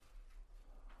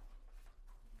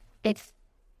Good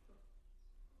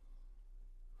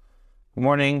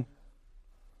morning.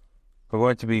 We're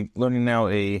going to be learning now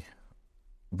a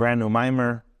brand new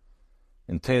mimer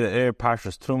in Torah Ohr,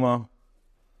 Parshas Terumah.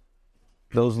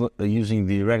 Those using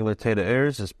the regular Torah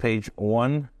Ohrs is page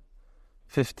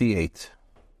 158.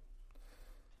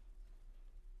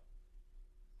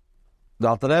 The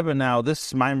Alter Rebbe now,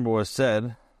 this mimer was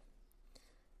said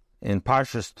in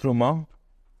Parshas Terumah,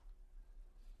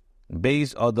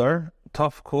 Beis Adar,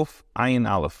 Tov Kuf Ayin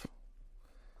Aleph.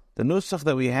 The nusach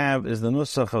that we have is the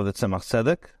nusach of the Tzemach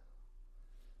Tzedek,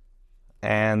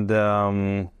 and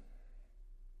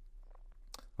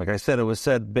like I said, it was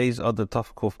said Beis Adar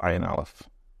Tov Kuf Ayin Aleph.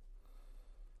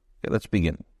 Okay, let's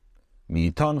begin.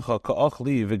 Yitnach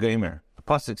ka'achli v'geimer. The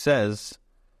pasuk says,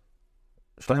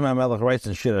 Shloimo HaMelech writes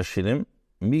in Shir HaShirim,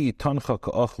 Yitnach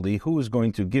ka'achli, who is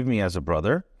going to give me as a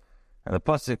brother? And the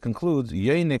pasuk concludes,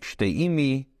 Yitnach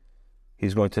shteimi,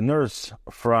 he's going to nurse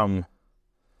from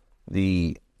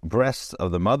the breast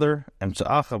of the mother.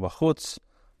 Emtsa'acha b'chutz,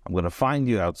 I'm going to find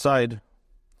you outside.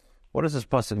 What does this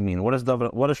pasuk mean? What is Shloimo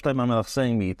HaMelech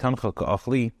saying? Yitnach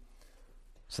ka'achli.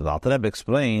 So the Alter Rebbe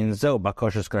explains, this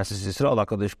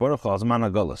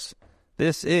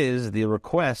is the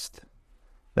request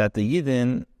that the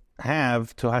Yidden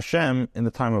have to Hashem in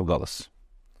the time of Galus.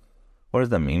 What does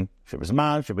that mean? The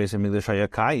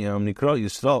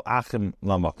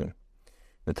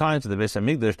times of the Beis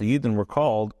HaMikdash, the Yidden were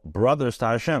called brothers to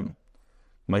Hashem.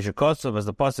 Moshe Kosov, as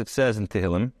the pasuk says in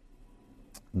Tehillim,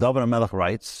 David HaMelech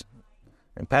writes,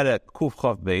 in Perek Kuf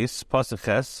Chav Beis, pasuk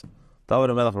Ches,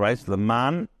 David HaMelech writes,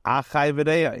 L'man achai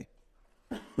v'rei,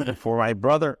 for my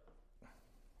brother.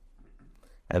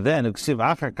 And then, Uksiv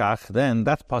achar kach, then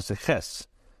that's pasuk Ches.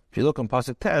 If you look in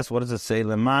pasuk Tes, what does it say?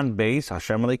 L'man beis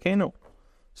Hashem Elokeinu.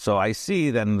 So I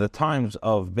see that in the times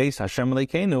of beis Hashem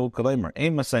Elokeinu, Kalemer,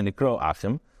 Ein Masai Nikro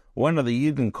Achim, one of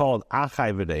the Yidden called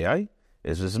achai v'rei,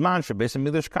 is Zman shebeis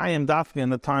HaMikdash Kayim Dafni in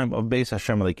the time of beis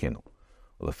Hashem Elokeinu.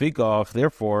 Lefikach,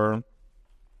 therefore,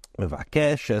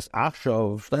 Mevakesh es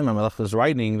Achshov, Shloimo HaMelech is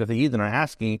writing that the Yidden are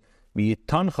asking,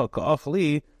 V'yitancha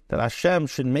ka'achli, that Hashem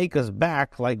should make us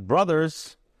back like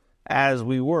brothers as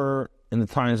we were in the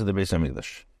times of the Beis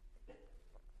HaMikdash.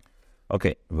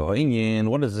 Okay,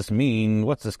 what does this mean?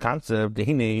 What's this concept?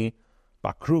 Dehine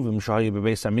bakruvim shahayu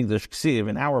bebeis HaMikdash ksiv,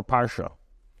 in our parsha,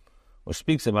 which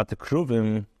speaks about the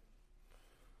kruvim.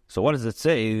 So what does it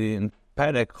say in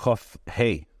Perek Chof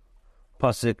Hey,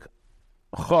 pasuk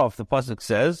Chof? The pasuk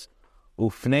says,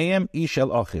 Ufneim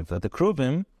ishel achiv, that the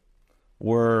kruvim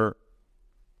were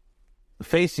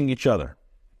facing each other.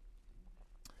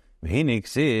 V'hine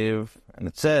ksiv, and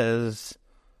it says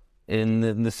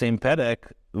in the same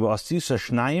Perek, V'asisa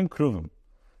shnayim kruvim,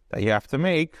 that you have to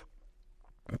make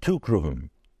two kruvim.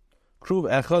 Kruv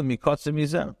echad mikotzim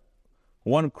yizeh,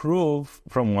 one kruv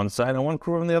from one side and one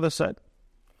kruv from the other side.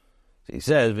 So he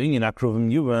says, V'inyin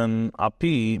kruvim yuvan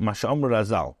api masha'amr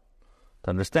razal. To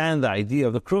understand the idea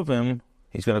of the kruvim,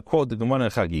 he's going to quote the Gemara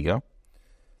in Chagiga.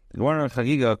 The Gemara in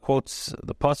Chagiga quotes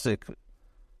the pasuk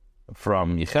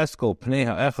from Yecheskel, Pnei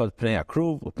ha'echad, Pnei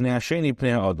ha'kruv, Pnei ha'sheni,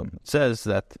 Pnei ha'adam. It says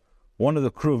that one of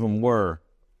the kruvim were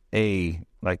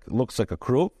looks like a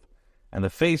kruv, and the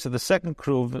face of the second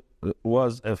kruv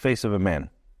was a face of a man.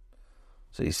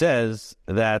 So he says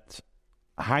that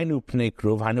Hainu Pnei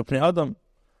kruv, Hainu Pnei adam,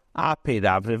 Ape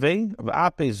davreve,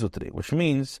 Ape zutri, which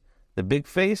means the big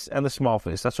face and the small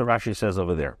face. That's what Rashi says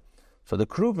over there. So the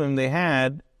kruvim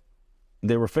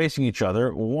they were facing each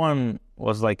other. One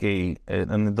was like an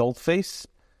adult face,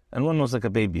 and one was like a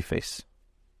baby face.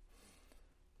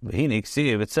 It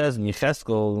says in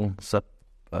Yecheskel,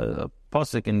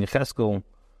 pasuk in Yecheskel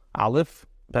Aleph,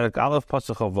 Perek Aleph,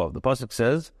 pasuk Chavav. The pasuk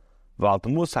says, "Val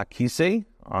tamus hakisei,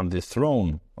 on the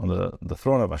throne, on the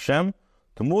throne of Hashem,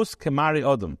 tamus kemari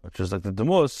adam," which is like the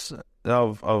tamus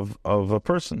of a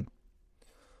person.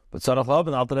 But Tzarech Lav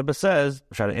and Alter Rebbe says,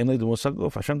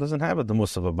 Hashem doesn't have a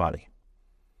demus of a body.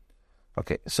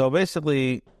 Okay, so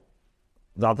basically,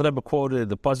 the Alter Rebbe quoted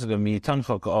the pasuk of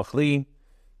Yitnach ka'achli.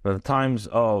 At the times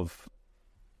of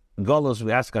Galus,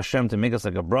 we ask Hashem to make us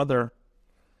like a brother,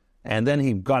 and then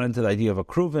he got into the idea of a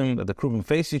kruvim, that the kruvim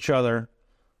face each other.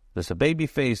 There's a baby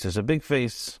face, there's a big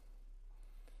face.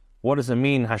 What does it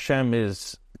mean? Hashem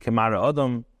is kemara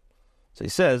adam. So he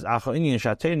says, Acha inyan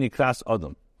shatei nikras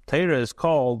adam. Torah is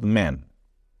called man.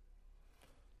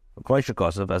 As the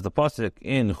pasuk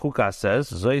in Chukah says,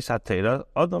 Zois HaTorah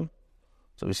Adam.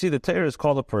 So we see the Torah is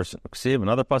called a person.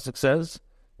 Another pasuk says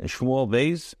in Shmuel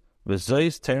Beis,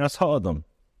 V'zois Teras HaAdam.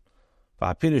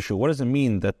 V'hapirishu, what does it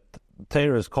mean that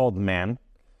Torah is called man?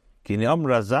 Ki ne'am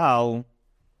razal,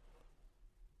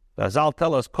 The Azal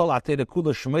tell us that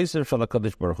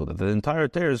the entire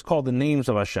Torah is called the names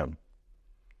of Hashem.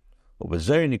 And in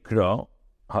Zayar,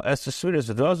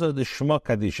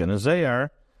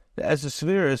 the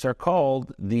Esesviras are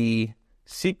called the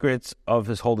secrets of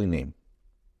His holy name.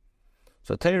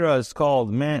 So Torah is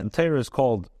called man. Torah is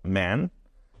called man,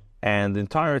 and the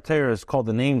entire Torah is called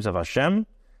the names of Hashem,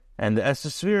 and the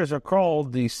Esesviras are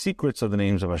called the secrets of the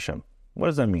names of Hashem. What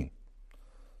does that mean?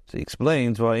 So he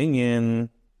explains,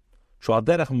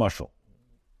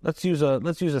 let's use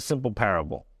a simple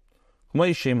parable.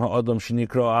 So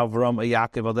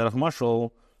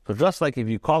just like if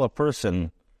you call a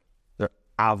person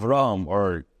Avram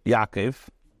or Yaakov,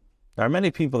 there are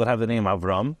many people that have the name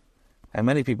Avram and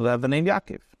many people that have the name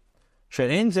Yaakov.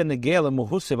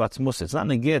 It's not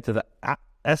negate to the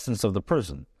essence of the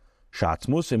person. The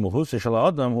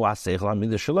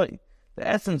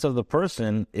essence of the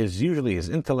person is usually his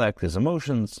intellect, his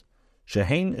emotions. A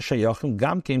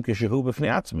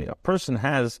person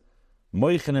has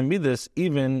moichin and midas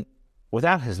even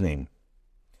without his name.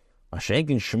 A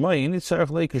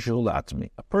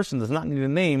person does not need a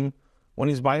name when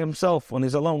he's by himself, when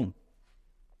he's alone.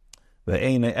 So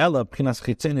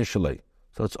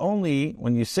it's only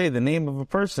when you say the name of a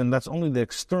person, that's only the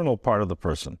external part of the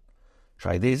person.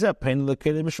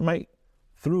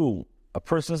 Through a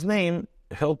person's name,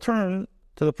 he'll turn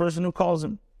to the person who calls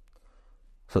him.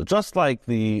 So just like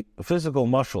the physical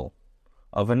mashal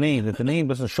of a name, that the name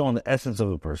doesn't show in the essence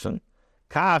of a person,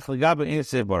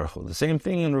 the same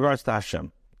thing in regards to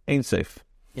Hashem. Ein Seif.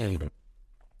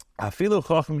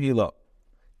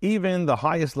 Even the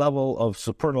highest level of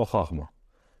supernal chachma.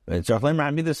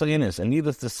 And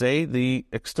needless to say, the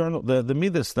external, the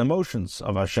midas, the emotions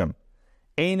of Hashem,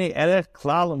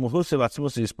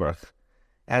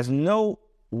 has no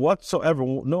whatsoever,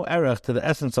 no erech to the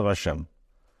essence of Hashem.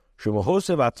 The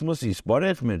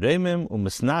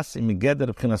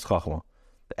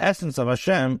essence of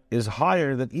Hashem is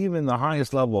higher than even the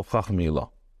highest level of Chacham.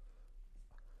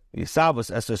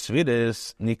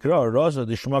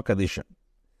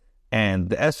 And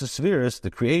the Esesviras,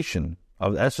 the creation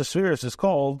of the Esesviras, is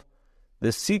called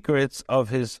the secrets of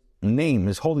His name,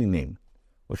 His holy name,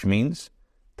 which means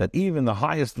that even the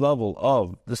highest level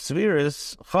of the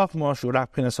Sviras, Chachma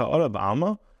Shurak Pinas Ha'ara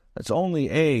Ba'alma, it's only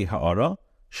a Ha'ara,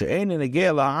 She'ein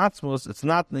Negea La'atzmos, it's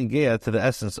not Negea to the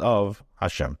essence of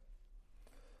Hashem.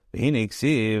 It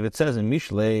says in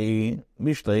Mishlei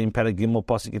in Paragimel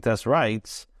Pasuk Yitas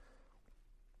writes,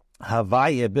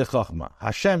 Havaya b'chachma,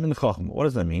 Hashem in chachma. What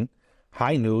does that mean?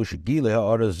 Hainu shegile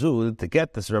ha'arazu, to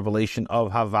get this revelation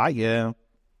of Havaya,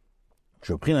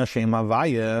 Shobchina Shem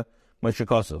Havaya,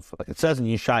 Meshakosov. Like it says in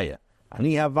Yeshaya,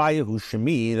 Ani Havaya hu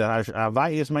Shemi, that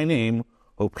Havaya is my name,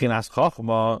 Hobchinas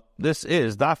chachma. This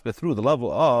is dafka through the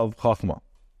level of chachma.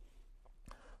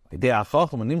 And dafka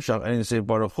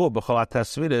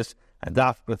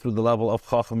through the level of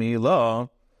chachma,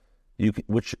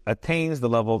 which attains the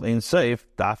level of Ein Seif,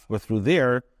 dafka through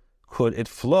there, could it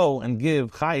flow and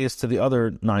give chayis to the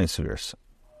other 9 spheres.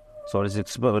 So what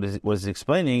is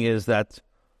explaining is that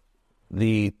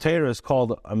the Torah is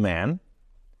called a man,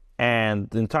 and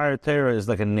the entire Torah is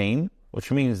like a name,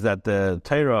 which means that the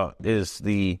Torah is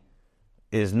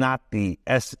not the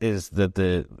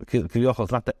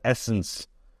essence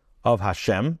of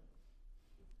Hashem.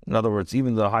 In other words,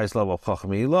 even the highest level of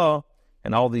Chacham Ilah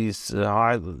and all these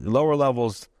lower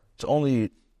levels, it's only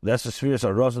the spheres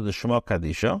are Raza the Shema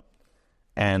Kadisha.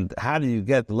 And how do you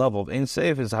get the level of Ein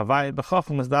Seif? Is Havai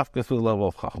b'Chacham is dafka through the level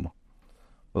of Chachma.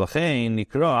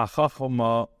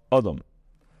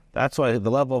 That's why the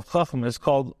level of Chacham is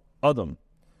called Adam.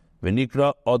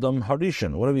 V'nikra Adam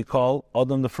Harishan. What do we call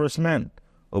Adam, the first man?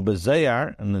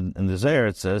 Ubezayar, and in the Zayar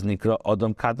it says Nikra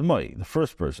Adam Kadmoi, the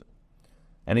first person.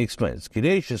 And he explains,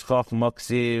 Kidesh is Chachma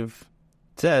Ksiv.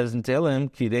 It says in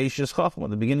Tehillim, Kidesh is Chachma,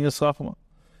 the beginning of Chachma.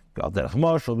 That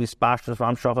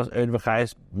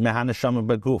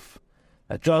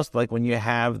just like when you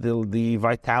have the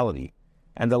vitality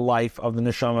and the life of the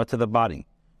neshama to the body,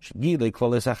 the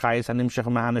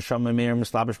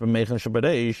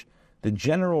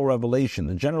general revelation,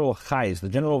 the general chayis, the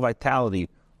general vitality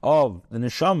of the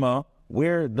neshama,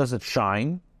 where does it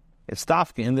shine? It's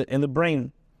tafka in the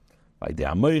brain.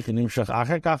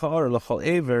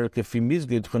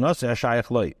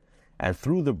 And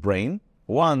through the brain,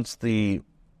 once the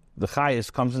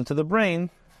chayis comes into the brain,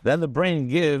 then the brain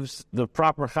gives the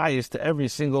proper chayis to every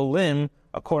single limb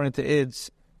according to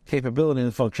its capability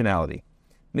and functionality.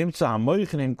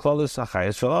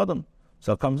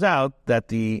 So it comes out that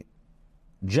the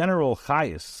general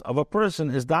chayis of a person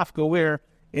is dafka where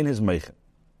in his meichin.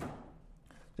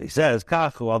 He says,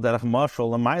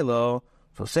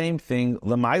 So same thing,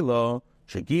 Lamailo,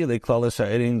 Shagile Klalis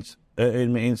Ein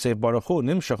Seif Baruch Hu,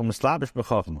 Nimshach Mislabish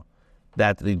B'Chachma.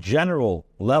 That the general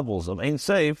levels of Ein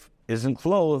Seif is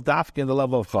enclosed dafke in the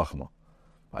level of Chachma.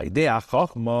 Idea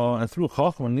Chachma, and through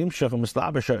Chachma, Nimshach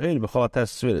Mislabish Ha'ir B'Chol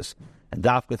HaTes Sviris. And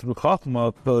dafke through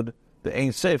Chachma could the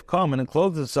Ein Seif come and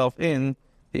enclose itself in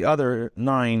the other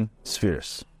 9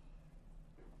 spheres.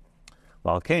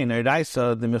 So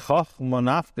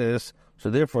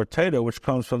therefore Torah, which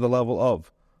comes from the level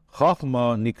of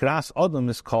Chachma Nikras Adam,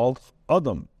 is called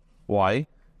Adam. Why?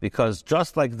 Because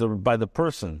just like by the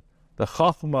person, the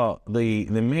Chachma, the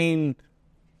main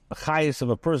chayis of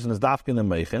a person is dafke the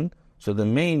meichin. So the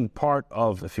main part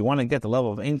of, if you want to get the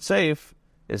level of Ein Seif,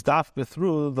 is dafke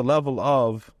through the level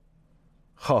of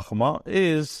Chachma,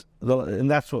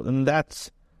 and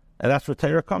that's where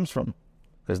Torah comes from.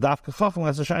 Because dafke Chachma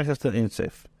has a shaykhs to Ein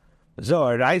Seif.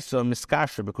 Zohar Raisa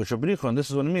Miskasher B'Kushabrichu, and this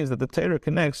is what it means that the Torah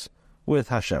connects with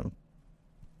Hashem.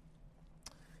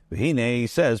 He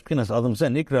says, P'chinas Adam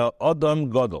Zen Nikra Adam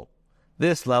Gadol.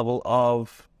 This level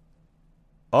of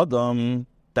Adam,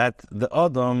 that the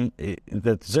Adam,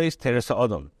 that Zeis Teres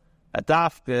Adam,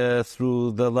 dafke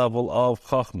through the level of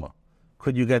Chachma.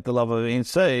 Could you get the level of Ein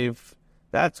Seif?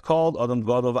 That's called Adam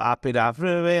Gadol V'Apid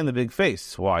Afrive in the big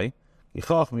face. Why?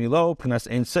 Because the level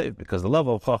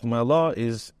of Chachma Allah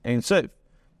is Ein Seif.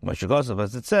 As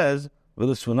it says, to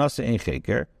the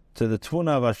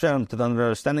Tvuna of Hashem, to the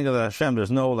understanding of Hashem, there's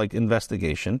no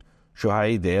investigation.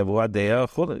 Because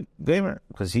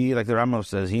he, like the Rambam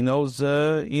says, he knows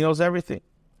everything.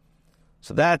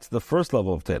 So that's the first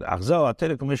level of Torah.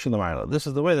 This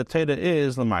is the way that Torah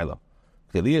is L'mayla.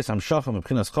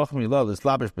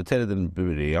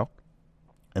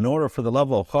 In order for the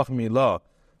level of Chachma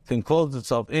to enclose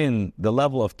itself in the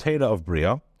level of Torah of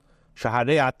Bria,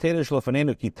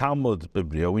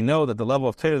 we know that the level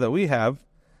of Torah that we have,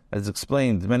 as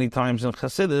explained many times in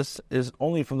Chassidus, is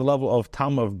only from the level of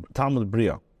Talmud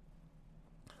Bria.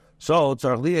 So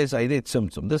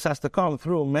this has to come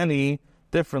through many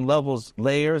different levels,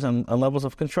 layers, and levels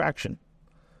of contraction.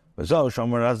 And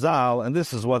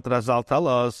this is what Razal tells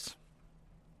us.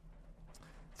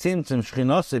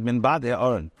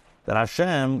 That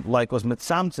Hashem, was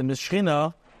mitzamtzim his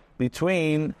Shechina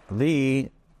between the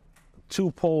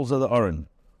 2 poles of the Aron.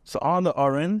 So on the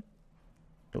Aron,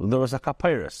 there was a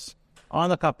kapeiros. On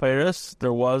the kapeiros,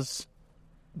 there was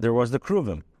the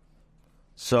kruvim.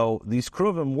 So these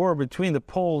kruvim were between the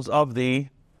poles of the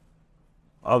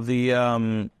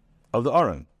Aron.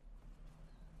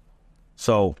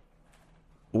 So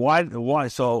why?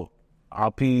 So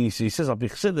he says Al Pi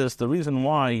Chassidus, the reason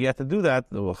why he had to do that,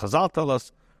 Chazal tell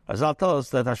us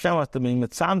that Hashem has to be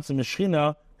mitzamtzim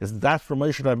Shechina, because that's from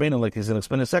Moshe Rabbeinu, like he's going to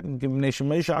explain in a second. Where did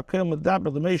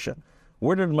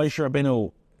Moshe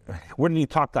Rabbeinu? Where did he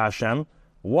talk to Hashem?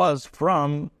 Was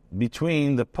from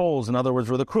between the poles. In other words,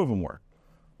 where the kruvim were.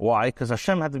 Why? Because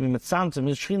Hashem had to be mitzamtzim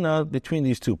Shechina between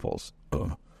these 2 poles.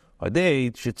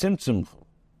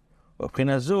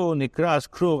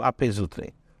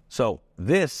 So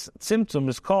this tzimtzum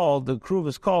is called, the kruv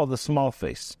is called the small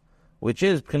face, which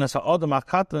is P'chinas ha'adam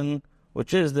ha'katan,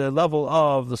 which is the level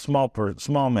of the small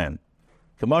man.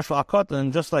 K'mashal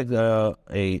ha'katan, just like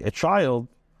a child,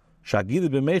 shagidu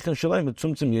b'meichin shalem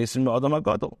tzumtzum yesim ha'adam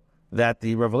ha'gadol, that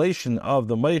the revelation of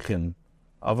the meichin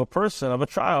of a person, of a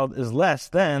child, is less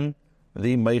than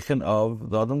the meichin of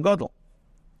the adam gadol.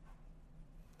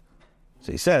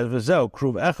 So he says, "V'zeu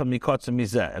kruv echad mikotzim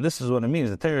mizeh," and this is what it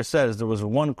means. The Torah says there was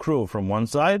one kruv from one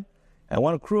side and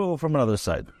one kruv from another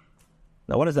side.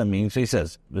 Now, what does that mean? So he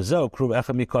says, "V'zeu kruv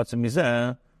echad mikotzim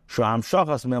mizeh sham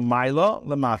shachas me'mayla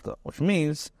lemata," which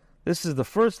means this is the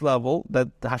first level that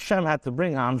Hashem had to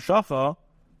bring hamshacha,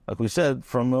 like we said,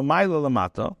 from me'mayla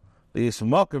lemata, the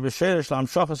yismoker v'sherish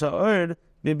hamshacha ha'ord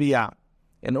bibiyah,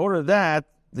 in order that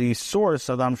the source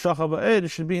of the hamshacha ba'od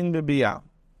should be in bibiyah.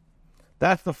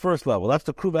 That's the first level. That's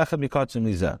the kruv echad mikotzim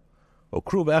mizeh. Or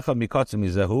kruv echad mikotzim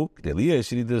mizehu k'deliyah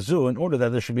yiridazu, in order that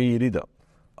there should be yirida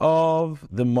of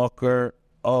the mocker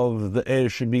of the air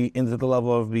should be into the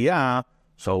level of biyah.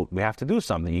 So we have to do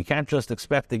something. You can't just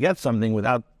expect to get something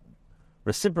without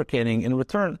reciprocating in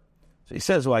return. So he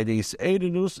says, why the is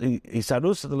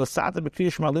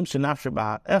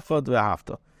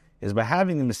by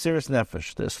having the Mesiras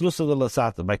Nefesh, the Slus of the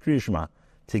Lasata by Kriyishma,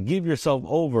 to give yourself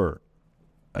over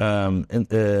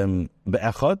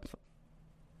be'echad,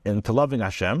 into loving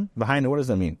Hashem. Behind it, what does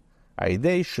that mean?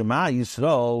 Shema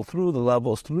Yisrael, through the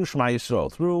levels, through Shema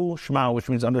Yisrael, through Shema, which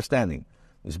means understanding.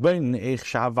 How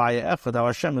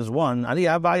Hashem is one.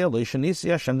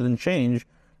 Hashem didn't change.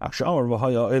 It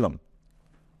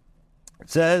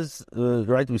says,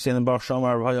 right, we say in Baruch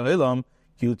Shamar V'haya Olam,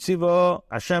 Kiutziva,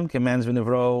 Hashem commands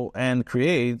v'nivro and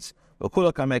creates, and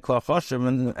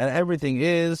everything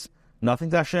is nothing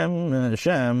to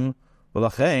Hashem. So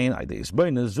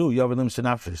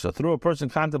through a person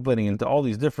contemplating into all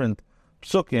these different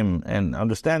psukim and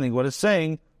understanding what it's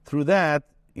saying, through that,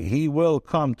 he will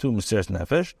come to Mesiras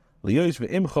Nefesh.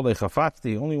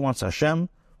 He only wants Hashem.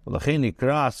 That's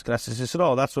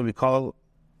what we call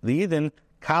the Yidden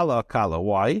Kala Kala.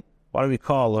 Why? Why do we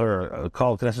call her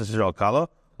call Knesset Yisrael Kala?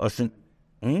 Lashon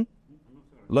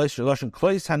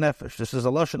Klois HaNefesh. This is a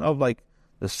lashon of like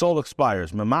the soul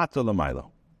expires. Memata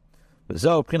L'maylo.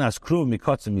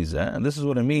 And this is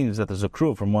what it means that there's a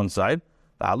crew from one side.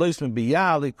 That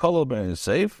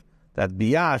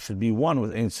biyah should be one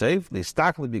with Ein Seif. They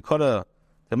stakli bikora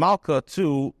the malka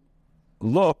to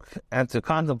look and to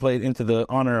contemplate into the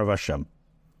honor of Hashem.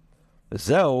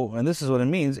 And this is what it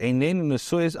means,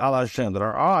 that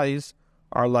our eyes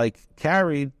are like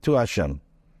carried to Hashem.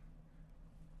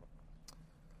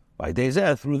 By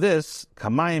Dezeh, through this,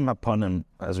 kamayim haponim,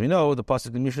 as we know, the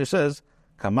pasuk in Mishnah says,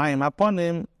 kamayim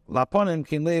haponim, laponim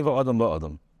kin leva adam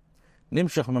ba'adam.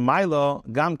 Nimshach memaylo,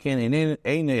 gam kin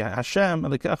einei Hashem,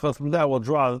 and the kechah from that will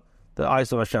draw the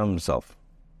eyes of Hashem himself.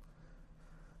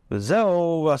 And this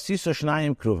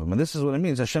is what it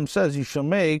means. Hashem says you shall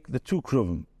make the two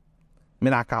kruvim.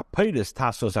 Where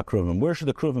should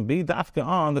the kruvim be? Dafka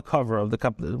on the cover of the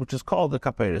which is called the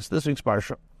kaperis. This week's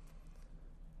parsha.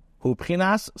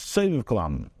 Because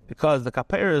the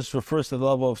kaperis refers to the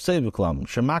level of seviv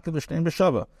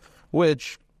kalam,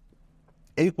 which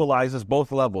equalizes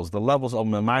both levels. The levels of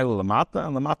memayla lamata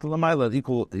and lamata lamayla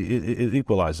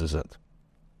equalizes it.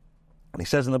 And he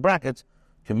says in the brackets,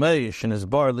 like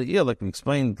we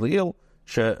explained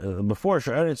before,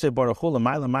 that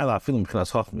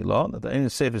the Ein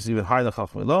Seif is even higher than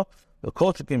Chachmila. The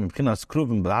culture came in Pchinas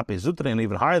Kruvim b'Ape Zutre, and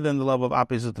even higher than the level of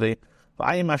Ape Zutre.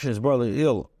 V'ayim Hashem is bar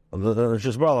le'il, the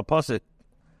Shizbar L'Pasik,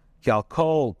 ki al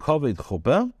kol kovid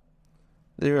chupeh.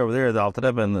 There, over there, the Alter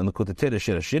Rebbe and the Kutetera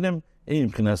Shirashinim,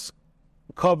 in Pchinas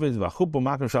kovid v'chupu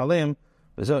makim shalem,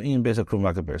 v'zo in Beis HaKruvim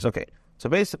v'Akaperis. Okay, so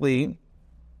basically,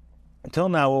 until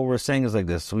now, what we're saying is like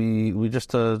this. We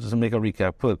just to make a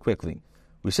recap, put it quickly.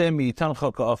 We say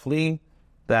yitnech ka'afli,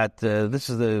 that this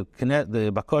is the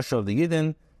bakosha of the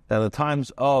Yidden, that at the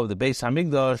times of the Beis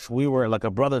Hamikdash, we were like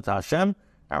a brother to Hashem,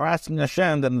 and we're asking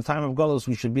Hashem that in the time of Golus,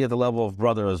 we should be at the level of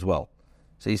brother as well.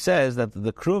 So he says that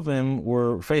the kruvim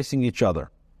were facing each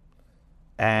other,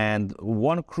 and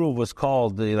one kruv was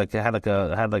called had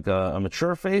a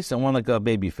mature face and one like a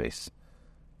baby face.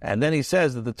 And then he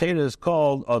says that the Torah is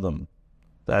called Adam.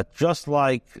 That just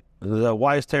like the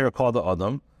wise Torah called the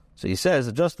Adam, so he says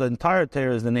that just the entire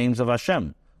Torah is the names of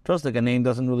Hashem. Just like a name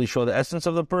doesn't really show the essence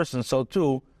of the person, so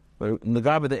too, in the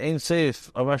Gabi, the Ein Seif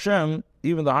of Hashem,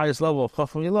 even the highest level of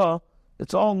Chacham Ilah,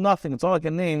 it's all nothing. It's all like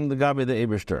a name, the Gabi, the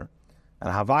Eibishter.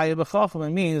 And Havaya b'Chacham,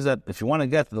 it means that if you want to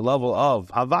get to the level of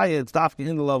Havaya, it's dafki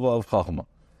in the level of Chachma.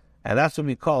 And that's what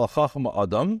we call a Chachma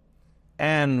Adam.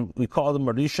 And we call them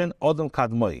Marishan Adam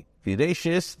Kadmoi.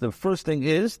 Videshis, the first thing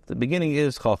is, the beginning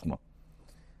is Chachma.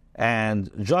 And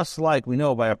just like we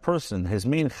know by a person, his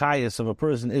main chayas of a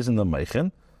person is in the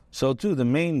Meichen, so too the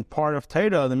main part of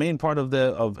Torah, the main part of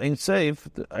Ein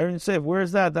Seif, where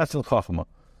is that? That's in Chachma.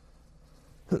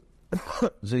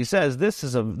 So he says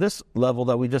this level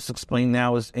that we just explained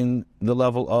now is in the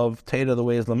level of Torah, the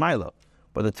way is Lamaila.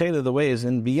 But the Torah, the way is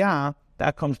in Biyah,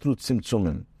 that comes through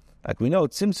Tzimtzumim. Like we know,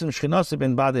 Tzimtzum Shchinasib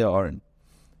ben Badei Aaron.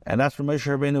 And that's where Moshe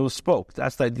Rabbeinu spoke.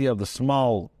 That's the idea of the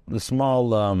small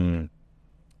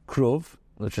kruv,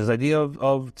 which is the idea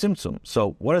of tzimtzum.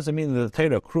 So what does it mean in the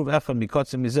Torah? Kruv echad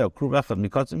mikotzim mizeh. Kruv echad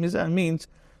mikotzim mizeh means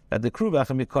that the kruv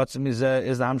echad mikotzim mizeh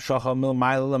is the hamshacha mil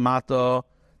ma'ila lamata,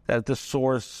 that the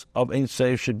source of Ein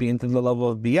Seif should be into the level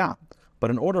of biyah. But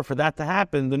in order for that to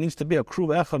happen, there needs to be a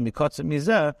kruv echad mikotzim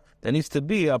mizeh. There needs to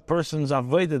be a person's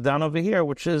avodah down over here,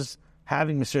 which is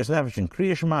having Mesiras Nefesh and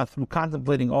Kriya Shema, through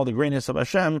contemplating all the greatness of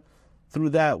Hashem. Through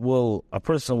that, a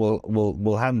person will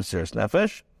have Mesiras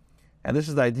Nefesh. And this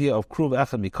is the idea of Kruv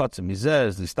Echad Mikotzim Mizeh,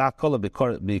 is the Stak Kola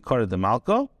Bikar de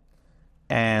Malko.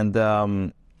 And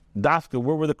Dafka,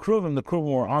 where were the Kruvim? The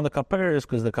Kruvim were on the Kaperis,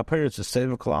 because the Kaperis is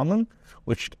Seviv Kalamim,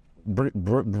 which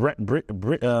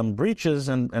breaches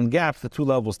and gaps the two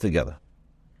levels together.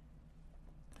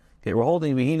 Okay, we're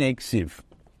holding Vihine Ksiv.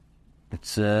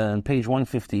 It's on page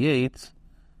 158.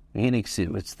 It's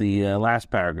the last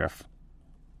paragraph.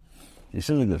 It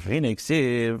says like this: it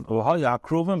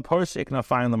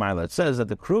says that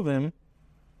the kruvim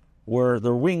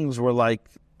their wings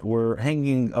were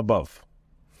hanging above.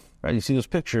 Right? You see those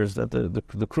pictures that the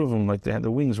kruvim, like they had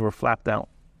their wings were flapped out.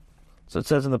 So it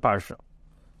says in the parsha.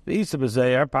 The Isa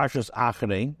b'Zayar, Parshas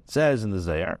Achrei, says in the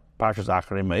Zayar, Parshas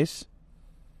Achrei Meis,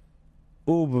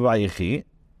 U'b'vayichi,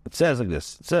 it says like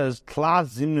this. It says,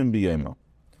 Tlas zimnim b'yomo.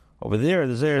 Over there,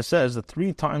 the Zayar says that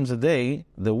 3 times a day,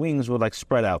 the wings would like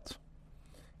spread out.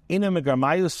 Ina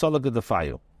megarmayu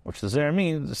solagadefayu, which the Zayar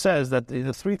means, it says that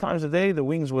the 3 times a day, the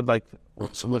wings would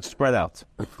spread out.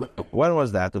 When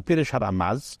was that? The Pirish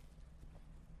HaRamaz.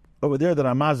 Over there, the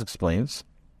Ramaz explains,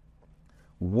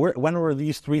 when were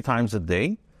these 3 times a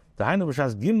day? This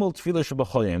was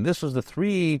the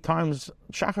 3 times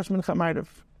Shachar Mincha Ma'ariv.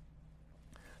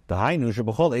 The Hainu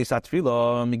shebachol eis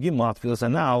atfila migimel atfilas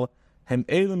anal hem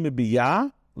elim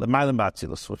mibiyah lemaylim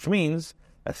b'atzilus, which means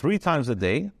that 3 times a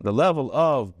day the level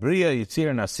of Bria, Yitzir,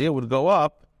 and Asir would go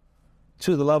up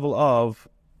to the level of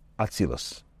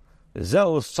Atzilus.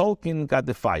 Zeu solkin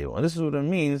gadefayu, and this is what it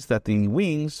means that the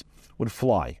wings would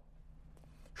fly.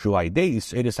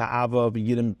 Shuaydeis edis ha'ava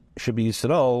b'yidim shebi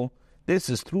Yisrael. This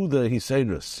is through the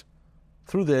Hisedrus,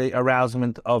 through the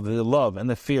arousement of the love and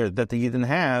the fear that the Yidden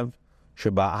have.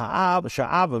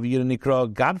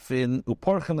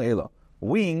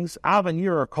 Wings, Av and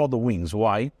Yir are called the wings.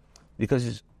 Why?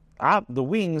 Because the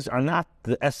wings are not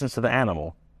the essence of the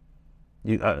animal.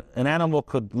 An animal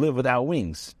could live without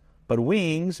wings, but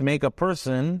wings make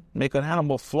an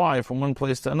animal fly from one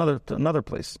place to another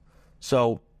place.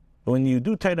 So when you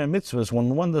do Torah mitzvahs,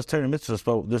 when one does Torah mitzvahs,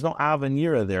 but there's no Av and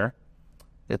Yira there,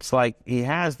 it's like he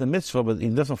has the mitzvah, but he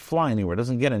doesn't fly anywhere,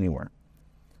 doesn't get anywhere.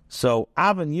 So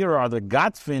Av and Yira are the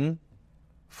gatfin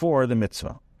for the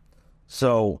mitzvah.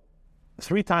 So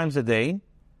 3 times a day,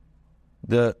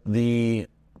 the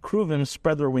kruvim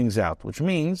spread their wings out, which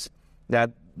means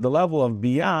that the level of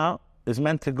biyah is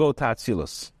meant to go to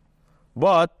Atzilus.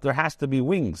 But there has to be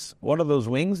wings. What are those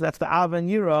wings? That's the Av and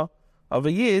Yira of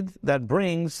a Yid that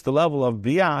brings the level of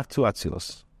biyah to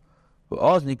Atzilus.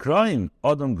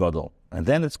 Adam Gadol. And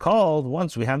then it's called,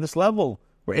 once we have this level,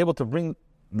 we're able to bring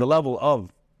the level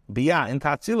of biyah into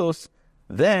Atzilus,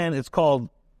 then it's called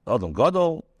Adam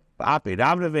Gadol, in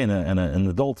an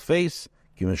adult face,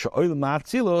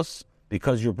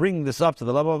 because you're bringing this up to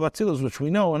the level of Atzilus, which we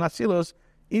know in Atzilus,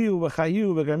 which in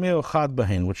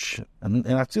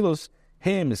Atzilus,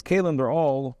 him is Kalim, they're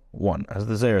all one, as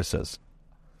the Zayar says.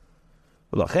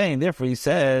 Therefore, he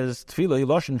says, Tefillah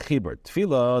Yiloshin Chibur.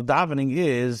 Tefillah, davening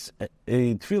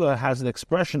Tefillah has an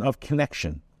expression of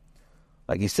connection.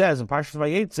 Like he says in Parshas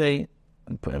Vayetze,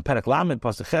 in Perek Lamed,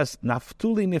 Pasuk Ches,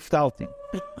 Naftuli Niftalti.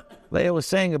 Leah was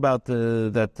saying about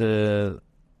that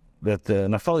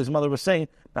Naphtali's mother was saying,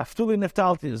 Naftuli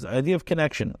Niftalti is the idea of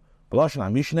connection.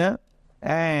 Mishnah,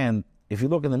 and if you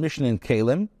look in the Mishnah in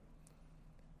Kalim,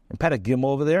 in Perek Gimel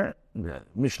over there,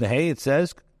 Mishnah Hey, it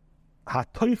says,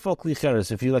 Hatoifel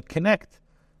Klicheres. If you connect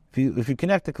the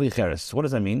Klicheres, what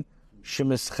does that mean? So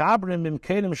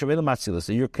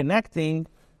you're connecting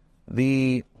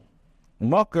the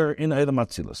Mocker in Eidam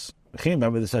Atzilus.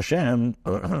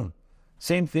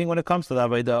 Same thing when it comes to the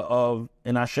Aveda of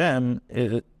in Hashem,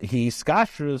 he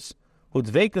skashrus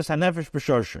hudveikus hanefesh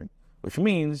b'shorshim, which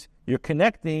means you're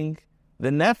connecting the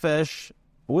nefesh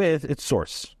with its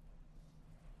source.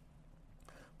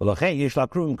 Therefore,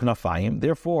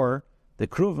 the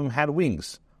kruvim had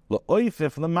wings. Why?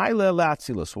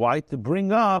 To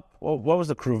bring up, what was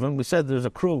the kruvim? We said there's a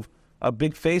kruv, a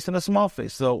big face and a small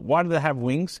face. So why do they have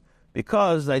wings?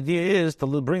 Because the idea is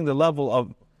to bring the level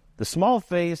of the small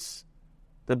face,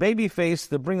 the baby face,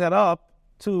 to bring that up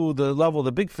to the level of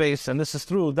the big face, and this is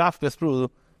through dafka, through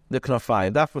the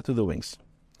knafai, dafka through the wings.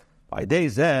 By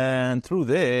days then, through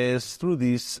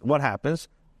these, what happens?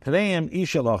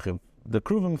 The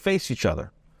kruvim face each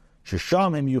other.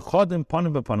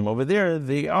 Over there,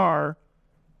 they are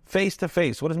face to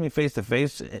face. What does it mean face to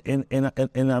face? In a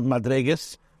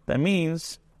madregas, that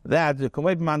means that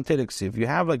if you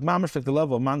have like mamash, like the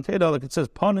level of manteda, like it says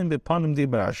panim bepanim di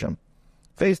barasham,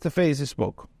 face to face he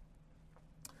spoke.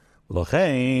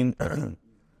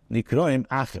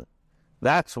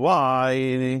 That's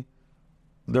why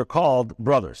they're called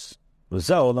brothers.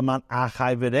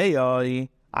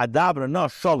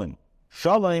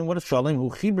 Shalom, what is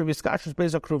shalom?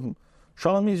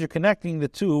 Shalom means you're connecting the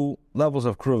 2 levels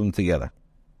of kruvim together.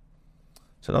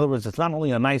 So in other words, it's not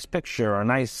only a nice picture or a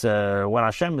nice, when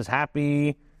Hashem is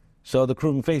happy, so the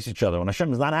kruvim face each other. When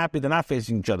Hashem is not happy, they're not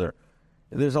facing each other.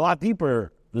 There's a lot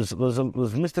deeper, there's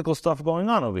mystical stuff going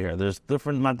on over here. There's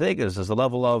different madregas. There's the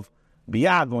level of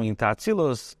biyah going into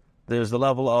Atzilus. There's the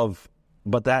level of,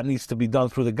 but that needs to be done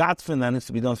through the gatfin, that needs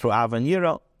to be done through Av and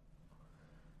Yira.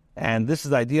 And this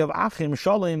is the idea of Achim,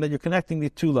 Shalom, that you're connecting the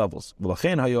 2 levels.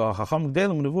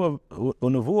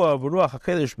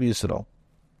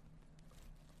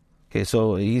 Okay,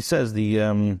 so he says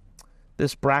the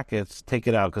this brackets, take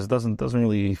it out because it doesn't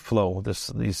really flow.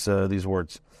 These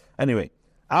words. Anyway,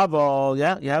 Aval,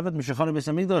 yeah, you have it. Mishachar Beis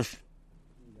Hamikdash.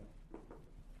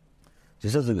 She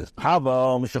says like this: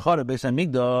 Aval Mishachar Beis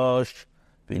Hamikdash.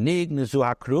 Once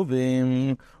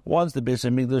the Beis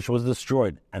Hamikdash was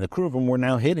destroyed and the Kruvim were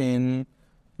now hidden,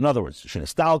 in other words, at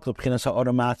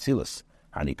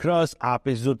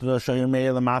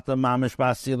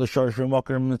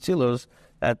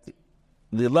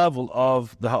the level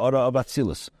of the Ha'ara of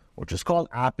Atzilus, which is called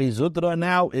Api Zudra,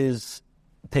 now is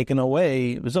taken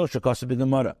away. And this is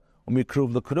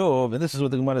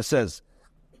what the Gemara says.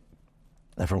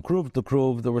 And from Kruv to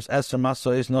Kruv, there was Esser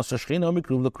Masois, Nosar Shechina,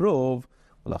 Mikruv the Kruv.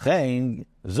 So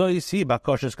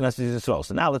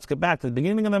now let's get back to the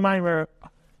beginning of the Maimer.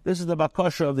 This is the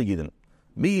Bakosha of the Yidden.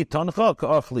 Mi Yitnach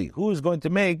ka'achli. Who is going to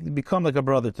become like a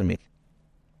brother to me?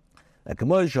 As the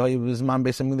Yidden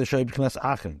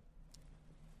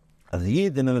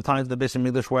in the times of the Beis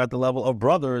Hamikdash were at the level of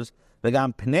brothers,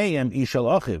 not only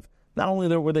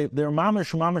were they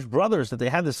mamish brothers, that they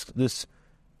had this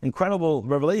incredible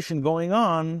revelation going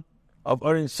on of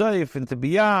Orin Seif and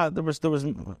Tibiyah. There was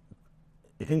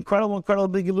incredible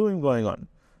big Elohim going on.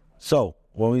 So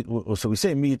we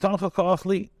say Mi Yitnach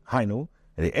ka'achli hainu.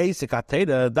 The Eisik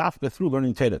HaTeira dafka through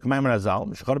learning Teira. K'mayim Razal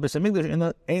Mishachar Beis Hamikdash in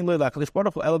the Ein Lo L'Hakadosh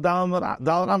Baruch Hu El Dal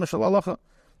Rama Shel Halacha.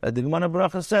 The Gemara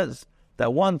Baracha says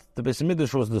that once the Beis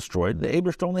Hamikdash was destroyed, the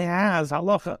Eibush only has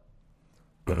halacha.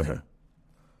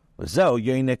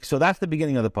 So that's the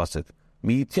beginning of the pasuk.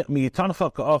 Mi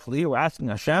Yitnach ka'achli. We're asking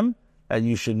Hashem that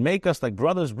you should make us like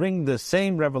brothers, bring the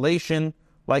same revelation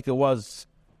like it was.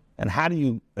 And how do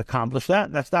you accomplish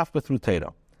that? That's dafka through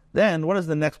Teira. Then what does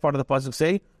the next part of the pasuk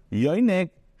say?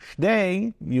 Yoinek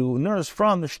shtei, you nurse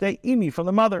from the shtei imi, from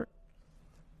the mother.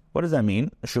 What does that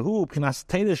mean? Shehu p'chinas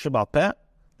teira shebal peh.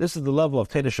 This is the level of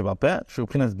teira shebal peh. Shehu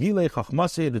p'chinas gilei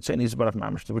chachmasi d'tzein yisbarach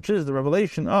mamish, which is the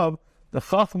revelation of the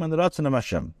chacham and the ratzon of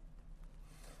Hashem.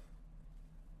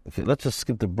 Okay, let's just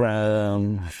skip the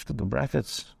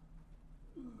brackets.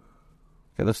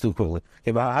 Okay, let's do it quickly.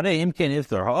 Okay, v'harei imken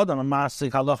iftar ha'adam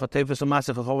amasik halacha tefes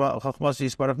amasik chachmasi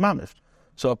yisbarach mamish.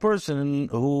 So a person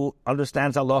who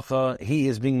understands halacha, he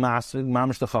is being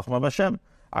mamish the chachma of Hashem.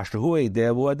 Through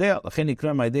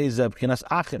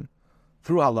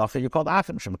halacha, you're called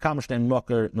achim.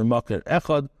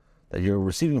 That you're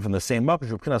receiving from the same makkah.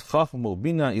 Just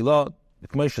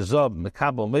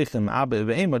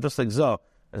like Zah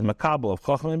is makabel of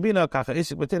chachma and bina,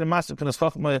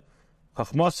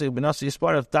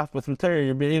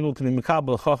 you're being able to be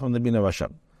makabel of chachma and the bina of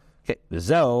Hashem. Okay, and this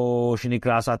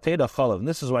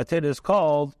is why Teira is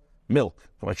called milk.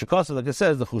 Like it says,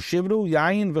 the chushivru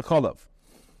yain v'cholav.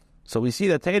 So we see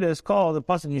that Teira is called, the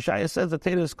pasuk Yeshaya says that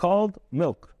Teira is called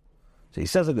milk. So he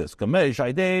says like this,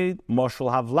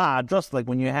 just like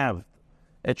when you have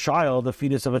a child, the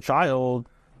fetus of a child,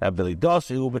 when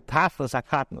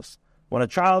a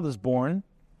child is born,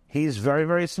 he's very,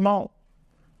 very small.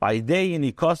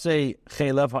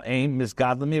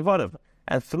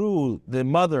 And through the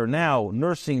mother now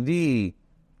nursing the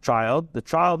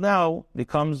child now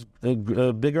becomes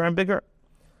bigger and bigger.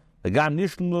 And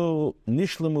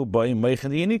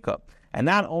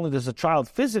not only does the child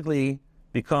physically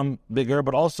become bigger,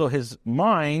 but also his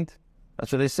mind.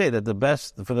 That's what they say, that the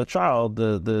best for the child,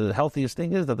 the healthiest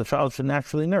thing is that the child should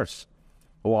naturally nurse.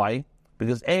 Why?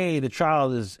 Because the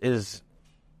child is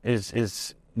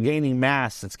gaining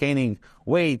mass, it's gaining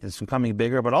weight, it's becoming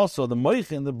bigger, but also the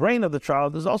moichin, the brain of the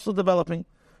child, is also developing.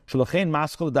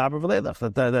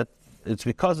 That it's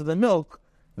because of the milk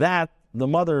that the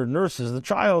mother nurses the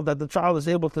child, that the child is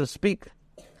able to speak.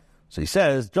 So he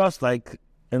says, just like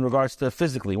in regards to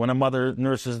physically, when a mother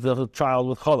nurses the child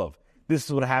with cholav, this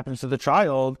is what happens to the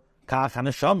child. Kach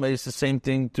haneshama is the same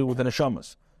thing too with the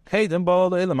neshamas.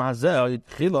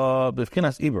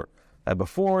 That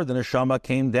before the neshama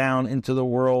came down into the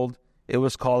world, it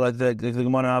was called, like the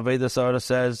Gemara Aveda Sarah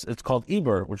says, it's called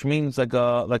Iber, which means like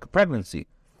a pregnancy,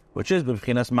 which is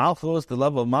b'chinas malchus, the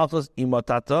level of malchus,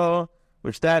 imotato,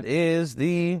 which that is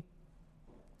the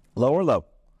lower level.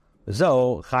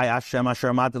 So when the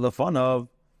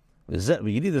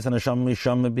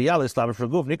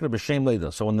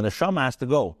neshama has to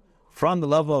go from the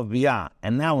level of biyah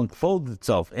and now enfold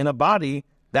itself in a body,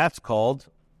 that's called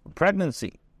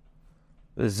pregnancy.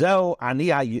 This is what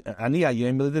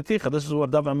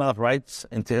David Melech writes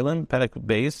in Tehillim, Perek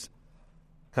Beis,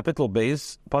 Capital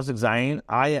Beis, Pasuk Zayin,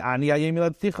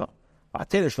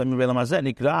 so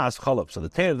the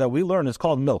Torah that we learn is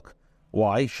called milk.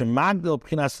 Why? Because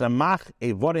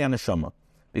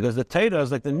the Torah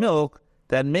is like the milk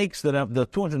that makes the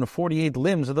 248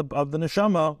 limbs of the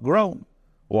neshama grow.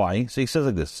 Why? So he says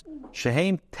like this.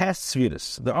 Shehem tes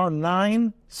spheres. There are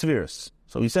 9 spheres.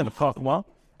 So we said Chachma.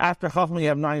 After Chachma, you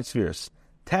have 9 spheres.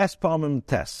 Tes palmim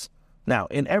tes. Now,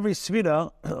 in every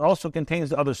sphera also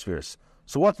contains the other spheres.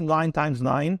 So what's 9 times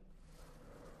 9?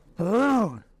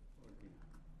 9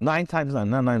 times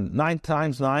 9. 9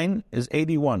 times 9 is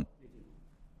 81.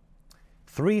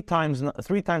 3 times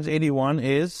 81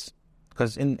 is,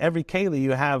 because in every keli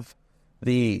you have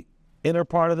the inner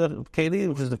part of the keli,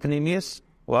 which is the panemius.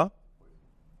 What?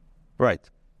 Right.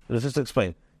 Let's just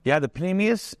explain. You have the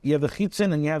panemius, you have the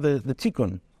chitzin, and you have the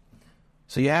tikkun.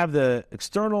 So you have the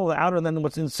external, the outer, and then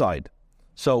what's inside.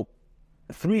 So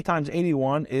 3 times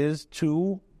 81 is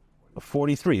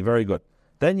 243. Very good.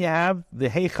 Then you have the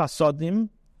Hei Chasadim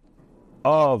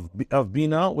of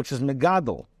Bina, which is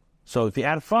Megadol. So if you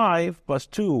add 5 plus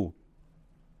 2,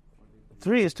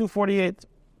 3 is 248.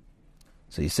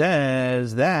 So he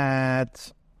says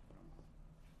that's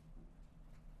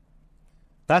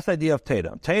the idea of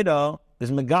Teda. Teda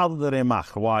is Megadol de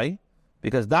Remach. Why?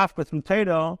 Because Dafka through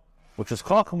Teda, which is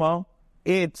Chachma,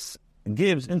 it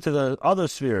gives into the other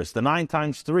spheres, the 9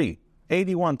 times 3,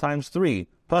 81 times 3,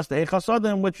 plus the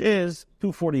Echasadim, which is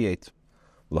 248.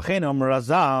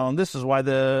 And this is why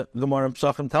the Gemara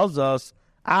Pesachim tells us,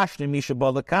 Ashni Misha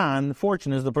Balakan,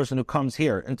 fortune is the person who comes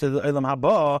here into the Elam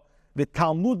Haba, with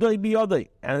Talmudai biyadai,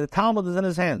 and the Talmud is in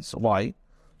his hands. Why?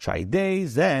 Through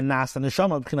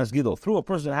a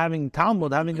person having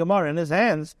Talmud, having Gemara in his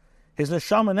hands, his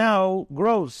neshama now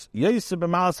grows.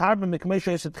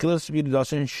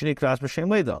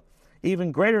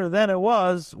 Even greater than it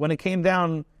was when it came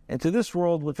down into this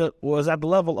world, which was at the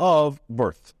level of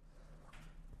birth.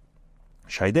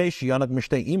 So through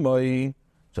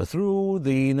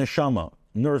the neshama,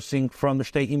 nursing from the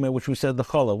shtei imay, which we said the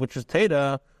chala, which is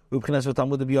teda, what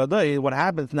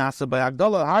happens nasa by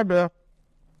agdala harbe,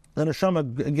 the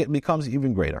neshama becomes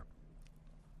even greater.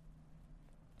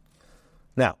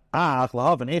 Now, now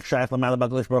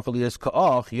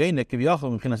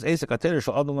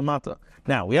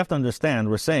we have to understand,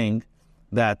 we're saying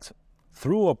that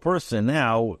through a person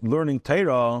now learning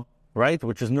Torah, right,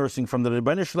 which is nursing from the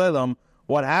Rebbeinu Shalom,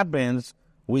 what happens,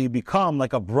 we become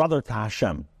like a brother to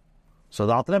Hashem. So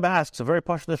the Alter Rebbe asks a very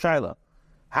pashut shaila.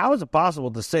 How is it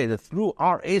possible to say that through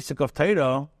our asik of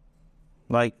Torah,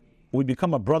 like, we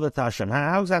become a brother to Hashem?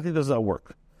 How exactly does that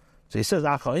work? So he says, the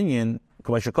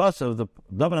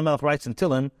David HaMelech writes in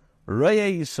Tilim,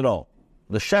 Raya Yisrael,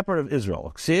 the shepherd of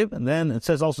Israel. And then it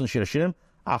says also in Shir Hashirim,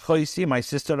 Achoisi, my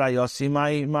sister, Rayasi,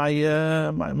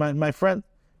 my friend.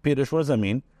 Pirush, what does that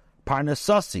mean?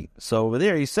 Parnasasi. So over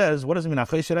there he says, what does it mean?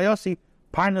 Achoisi, Rayasi,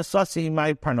 Parnasasi,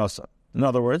 my Parnasa. In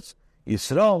other words,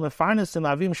 Yisrael, Mefarnasim,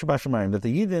 Avim, Shabashamayim, that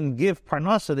the Yidden give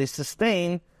Parnasa, they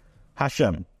sustain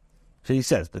Hashem. So he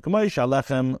says, the K'moish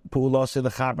Alechem, Pu'ulasi,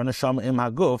 L'char, Neshama, Im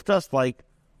Haguf, just like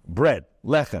bread,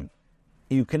 lechem.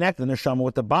 You connect the neshama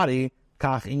with the body,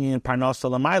 kach inyan parnasa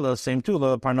l'mayla, same too,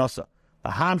 the parnasa. The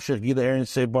hamshech gila erin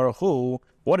seif baruch hu,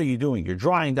 what are you doing? You're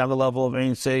drawing down the level of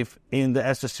erin seif in the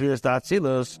Esther spheres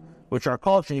da'atzilus, which are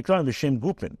called shenikran v'shem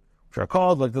gupin, which are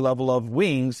called like the level of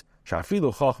wings,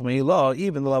 shafilu chachmei ilah,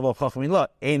 even the level of chachmei ilah,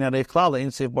 ein arei klala erin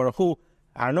seif baruch hu,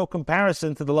 are no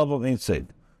comparison to the level of erin seif.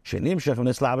 Shenimshech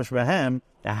v'nislavish behem,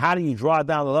 and how do you draw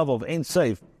down the level of erin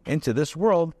seif into this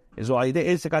world? Is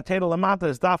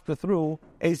dafka through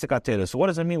Eisik. So what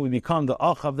does it mean? We become the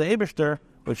Ach of the Eibishter,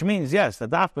 which means, yes, the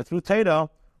dafka through Teda,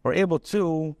 we're able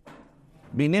to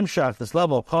be nimshach, this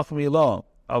level of Chachmi Law,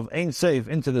 of Ein Seif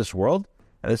into this world.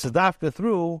 And this is dafka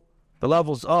through the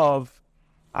levels of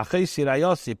Achesi,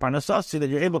 Rayasi, Parnasasi, that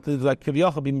you're able to, like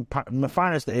Kivyocha, be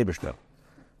mefarnes the Eibishter.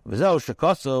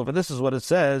 And this is what it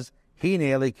says, what do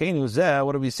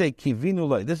we say? Kivinu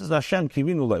Lai. This is Hashem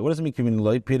Kivinu Lai. What does it mean, Kivinu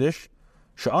Lai? Pirush.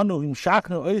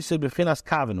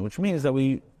 Which means that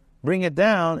we bring it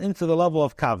down into the level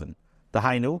of kavan. The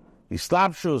hainu, the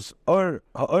slapshus or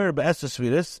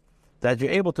be'esespheres, that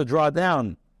you're able to draw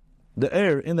down the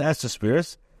air in the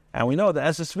esespheres, and we know the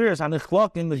esespheres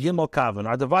in the yimel kavan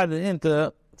are divided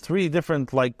into 3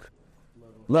 different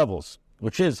levels,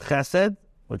 which is chesed,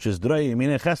 which is drei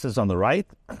yemine, chesed is on the right,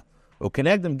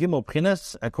 ukenegdim gimel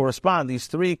pchinas, and correspond, these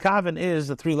 3, kavan is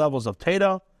the 3 levels of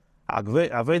teda,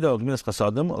 Aveda Gminas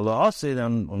Chasadim, La'asid,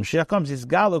 and when Mashiach comes, he's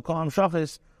Galu, Kol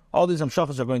Hamshachis, all these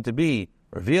Hamshachis are going to be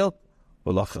revealed.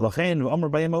 What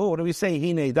do we say?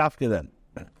 Hine Dafke then.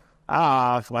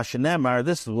 Mashinemar,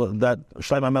 this is what that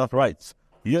Shloimy Melech writes.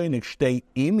 Yoinik Shtei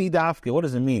Imi Dafke, what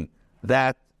does it mean?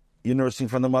 That you're nursing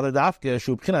from the mother Dafke,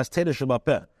 Shubchinas Teda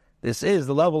Shabapeh. This is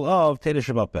the level of Teda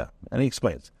Shabapeh. And he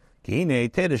explains. Hine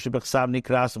Teda Shabachsav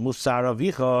Nikras Musar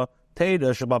Avicha,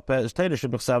 Teda Shabapeh, Teda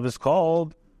Shabachsav is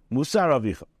called Musar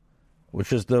Avicha.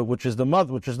 which is the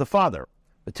mother, which is the father.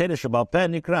 The Torah Shebal Peh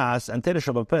Nikras, and Torah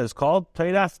Shebal Peh is called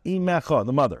Torah Imecha,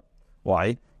 the mother.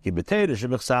 Why? We know Torah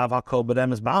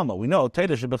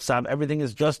Shebechsav, everything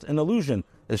is just an illusion.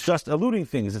 It's just alluding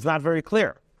things. It's not very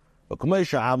clear. But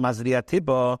just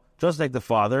like the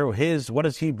father, what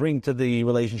does he bring to the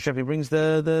relationship? He brings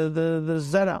the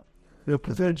zera. The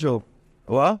potential.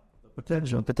 What?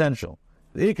 Potential.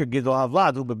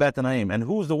 And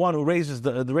who's the one who raises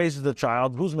the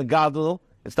child? Who's Megadol?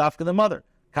 It's Dafka the mother.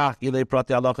 So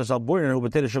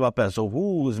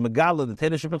who is Megadol, the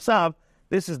Torah Shebechsav?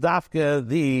 This is Dafka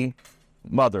the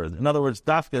mother. In other words,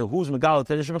 Dafka, who's Megadol,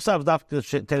 Torah Shebechsav,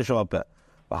 Dafka Torah Shebechsav.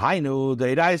 V'hainu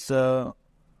deiraisa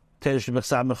Torah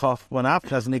Shebechsav mechachma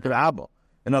nafkas nikra abba.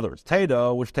 In other words,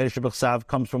 Torah, which Torah Shebechsav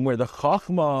comes from where? The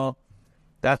Chachma,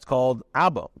 that's called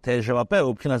Abba. Torah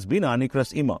Shebechsav, Ubchinas Bina,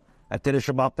 Nikras Ima. And Torah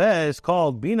Shebechsav is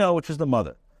called Bina, which is the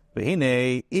mother.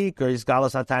 V'hine, Iker is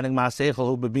Galas HaTainug Ma'aseichel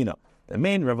Hu B'Bina. The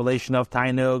main revelation of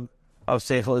Tainug, of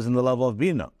Seichel, is in the level of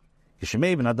Bina.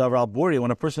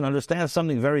 When a person understands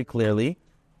something very clearly,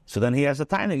 so then he has a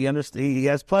tainug, he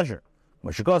has pleasure.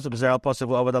 Through this,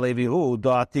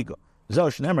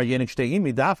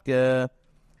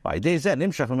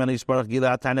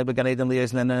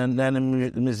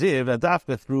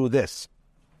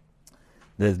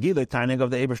 the Gila tainug of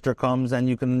the Eberster comes and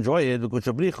you can enjoy it.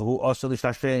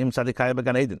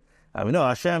 We know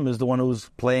Hashem is the one who's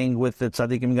playing with the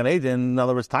tzaddikim Gan Eden. In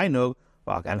other words, tainug.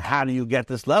 And how do you get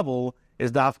this level?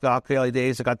 Is dafka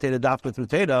dafka through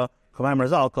teda.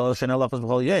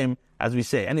 As we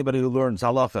say, anybody who learns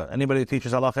halacha, anybody who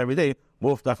teaches halacha every day,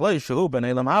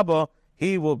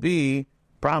 he will be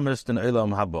promised in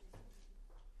Eilam Haba.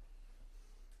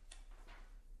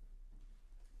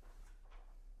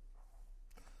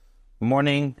 Good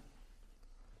morning.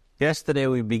 Yesterday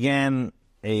we began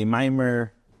a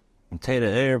Maimer in Torah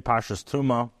Ohr, Parshas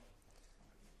Terumah.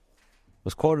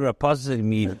 Was quoted a pasuk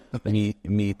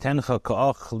yitnech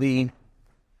ka'ach li,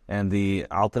 and the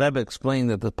Alter Rebbe explained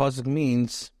that the pasuk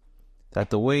means that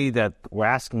the way that we're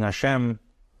asking Hashem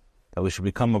that we should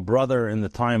become a brother in the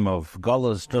time of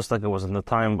Galus, just like it was in the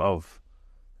time of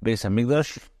Beis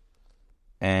Hamikdash,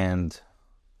 and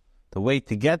the way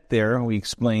to get there, we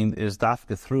explained, is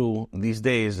dafka through these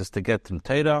days is to get through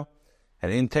Torah,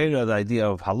 and in Torah the idea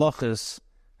of halachas.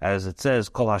 As it says,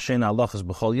 Kol Hashem halachas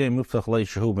b'chol yom muftach lo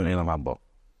yishahu ben elam haba.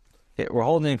 We're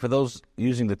holding, for those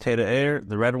using the Torah Ohr,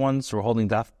 the red ones, we're holding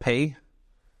Daf Pei.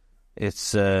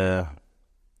 It's, the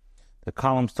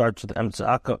column starts with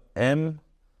Emtsa'acha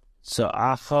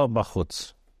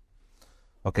b'chutz.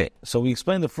 Okay, so we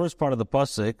explained the first part of the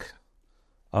pasuk,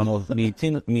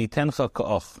 Mitencha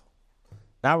ka'ach.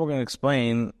 Now we're going to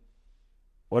explain,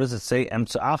 what does it say?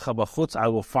 Emtsa'acha b'chutz, I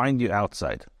will find you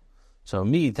outside. So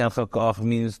Tencha ka'ach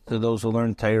means to those who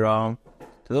learn Torah,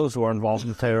 to those who are involved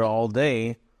in Torah all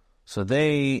day. So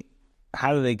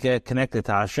how do they get connected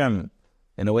to Hashem?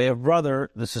 In a way of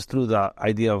brother, this is through the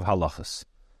idea of halachas.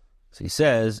 So he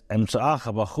says,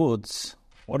 Emtsa'acha b'chutz,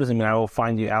 what does it mean? I will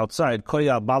find you outside.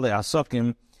 Koya bale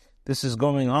asokim, this is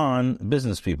going on,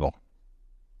 business people.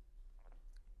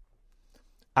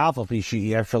 Even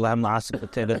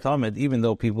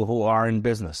though people who are in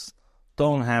business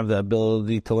don't have the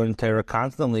ability to learn Torah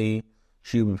constantly,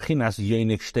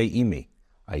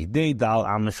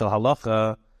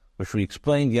 which we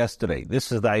explained yesterday.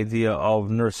 This is the idea of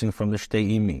nursing from the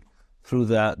Shtei Imi through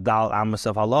the Dal Amas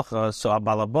of Halacha. So a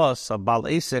Balabas, a Bal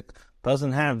Asik,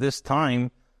 doesn't have this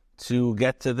time to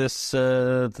get to this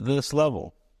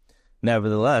level.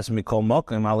 Nevertheless, Mikol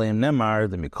Mokim Aleim Nemar,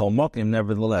 the Mikol Mokim,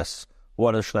 nevertheless,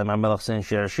 what does Shlomo HaMelech say in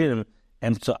Shir Hashirim?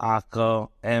 Emtsa'acha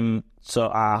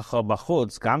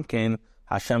b'chutz, Gamkein,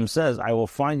 Hashem says, I will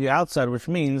find you outside, which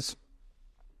means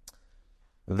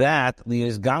that that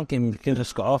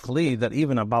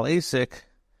even a Bal Asik,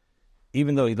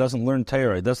 even though he doesn't learn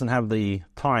Torah, he doesn't have the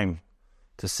time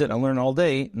to sit and learn all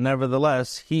day,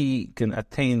 nevertheless, he can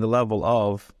attain the level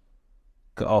of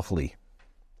Ka'achli.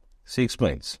 So he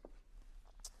explains.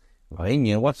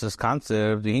 What's this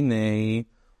concept?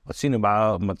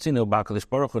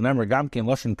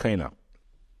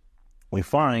 We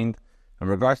find, in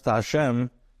regards to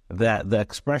Hashem, that the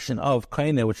expression of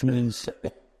kaina, which means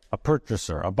a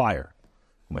purchaser, a buyer.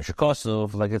 Like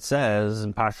it says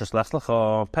in Parshas Lech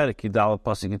Lecha, Perek Yudal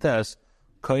Pasuk Yites,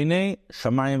 kaine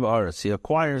shamayim v'aretz, he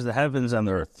acquires the heavens and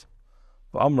the earth.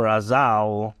 V'amar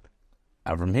Azal,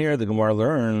 and from here the Gemara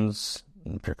learns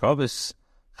in Pirkovis,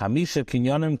 Chamisha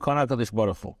kinyanim kana kadosh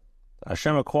baruch hu.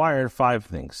 Hashem acquired 5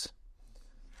 things.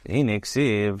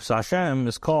 So Hashem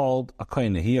is called a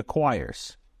kaina, he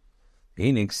acquires.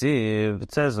 It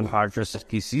says in Parshas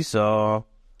Kisisa,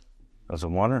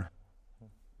 some water.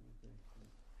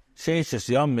 Sheishes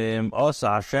Yomim Osa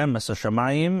Hashem Es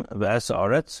HaShamayim Ve'es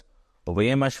HaOretz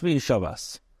U'Vayem HaShvi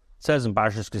Shavas. It says in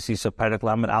Parshas Kisisa Perek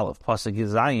Lamed Aleph, Pasuk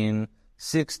Yizayin,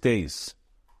 6 days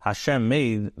Hashem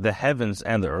made the heavens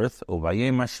and the earth,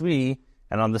 U'Vayem HaShvi,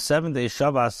 and on the 7th day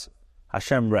Shavas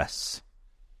Hashem rests.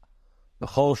 The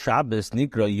whole Shabbos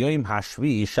Nikra Yom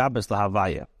HaShvi Shabbos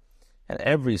LaHavaya. And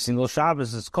every single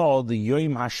Shabbos is called the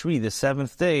Yom HaShvi, the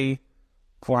 7th day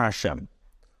for Hashem.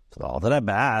 So all that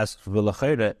Rebbe asked, how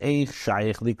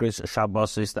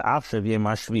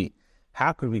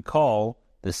could we call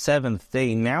the 7th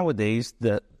day nowadays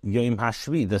the Yom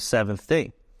HaShvi, the 7th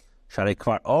day?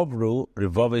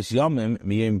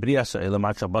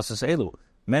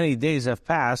 Many days have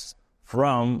passed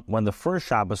from when the first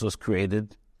Shabbos was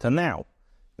created to now.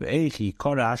 How could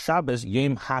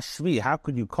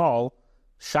you call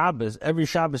Shabbos, every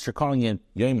Shabbos you're calling it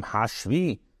Yom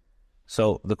HaShvi?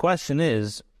 So the question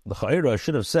is, the Chayra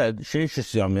should have said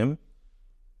Sheishes Yomim,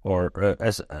 or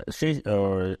B'Sheishes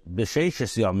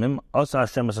Yomim Osa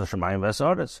Hashem Es HaShamayim Ve'es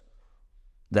HaOretz,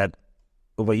 that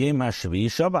Uvayim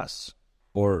HaShvi Shabbos.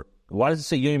 Or why does it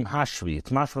say Yom HaShvi? It's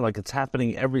mashma like it's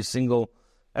happening every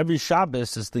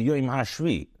Shabbos is the Yom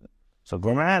HaShvi. So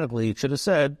grammatically it should have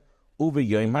said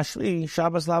Uvayim HaShvi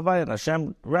Shabbos LaHavaya.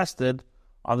 Hashem rested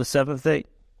on the 7th day.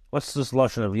 What's this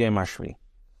lashon of Yom HaShvi?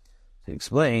 He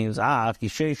explains,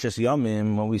 Kisheishes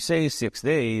Yomim, when we say 6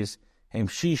 days, the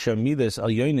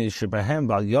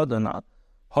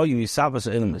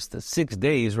 6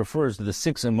 days refers to the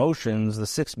 6 emotions, the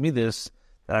 6 midas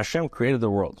that Hashem created the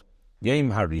world.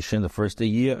 Yom Harishan, the first day,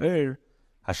 Yeh,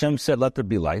 Hashem said, let there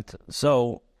be light.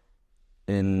 So,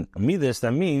 in midas,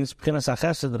 that means P'chinas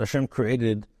HaChesed, that Hashem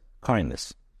created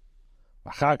kindness.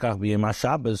 On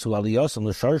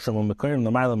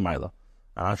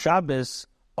Shabbos,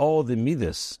 all the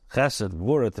midas, chesed,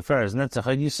 gvura, tiferes, netzach,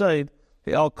 and yisoid,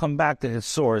 they all come back to its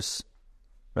source,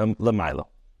 l'mayla.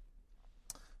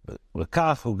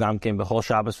 L'kach, who gam came the whole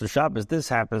Shabbos for Shabbos, this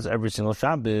happens every single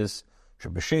Shabbos.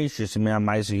 During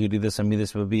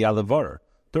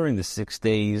the 6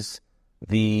 days,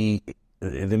 the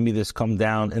midas come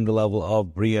down in the level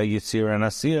of bria, yitzira, and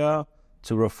asira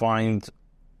to refine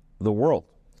the world.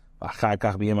 What's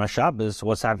happening on Shabbos?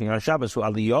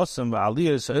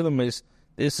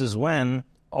 This is when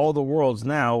all the worlds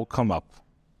now come up.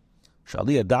 This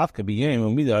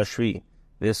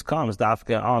comes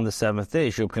dafka on the 7th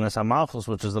day,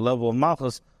 which is the level of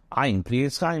Malchus, Aleph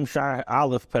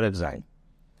Perek Zayin.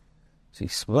 So he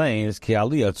explains, in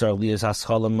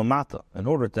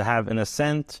order to have an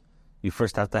ascent, you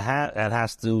first have to it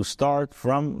has to start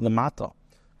from the mata.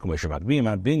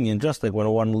 Just like when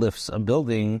one lifts a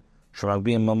building, so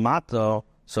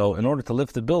in order to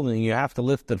lift the building, you have to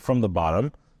lift it from the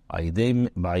bottom. And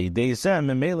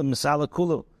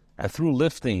through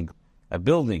lifting a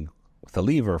building with a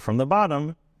lever from the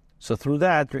bottom, so through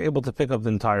that, you're able to pick up the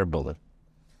entire building.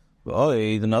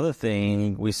 Another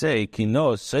thing we say, okay,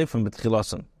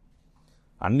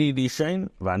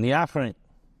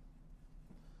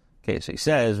 so he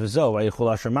says,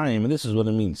 and this is what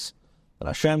it means. That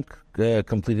Hashem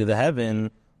completed the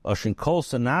heaven,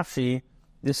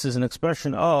 this is an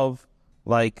expression of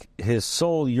like his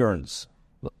soul yearns,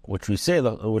 which we say,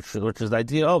 which is the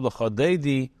idea of the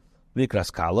chodedi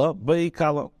vikras kala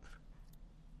b'ikala.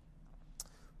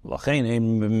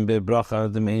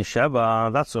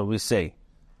 That's what we say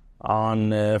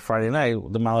on Friday night.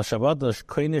 The Mal Shabbat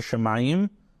shemayim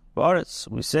v'aretz.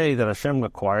 We say that Hashem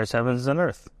acquires heavens and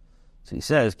earth. So he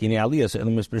says, Kini aliyah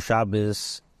elumis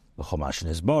b'Shabbos.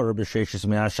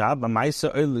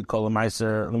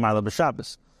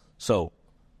 So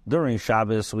during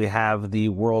Shabbos we have the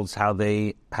worlds how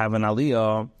they have an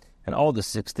aliyah, and all the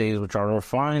 6 days which are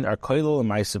refined are koilel and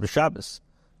ma'aser b'Shabbos.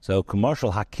 So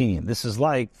commercial hakim, this is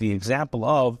like the example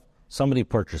of somebody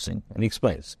purchasing, and he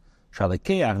explains when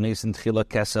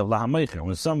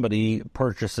somebody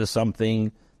purchases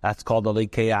something, that's called a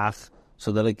lekeach.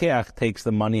 So the lekeach takes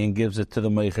the money and gives it to the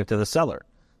meicher, to the seller.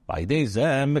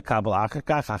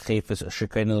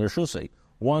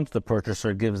 Once the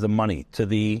purchaser gives the money to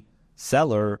the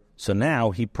seller, so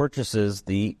now he purchases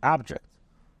the object.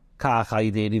 So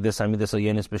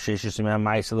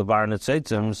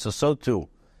too,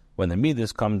 when the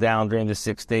midas come down during the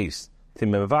 6 days,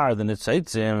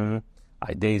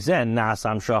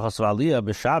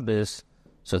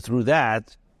 so through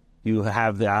that you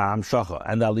have the Amshacha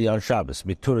and the Aliyah on Shabbos.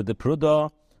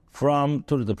 From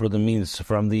Torah Ohr means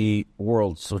from the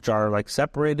worlds which are like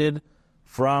separated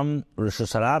from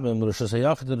Rishus Harabim, Rishus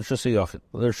Hayachid, and Rishus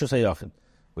Hayachid,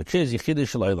 which is Yechidah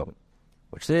Shel Olam,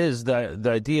 which is the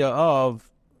idea of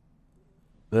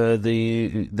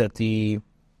the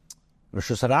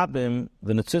Rosh Hashanah,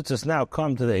 the Netzitzis now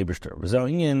come to the Eibishter.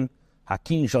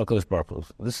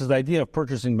 This is the idea of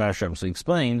purchasing by Hashem. So he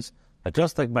explains that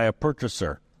just like by a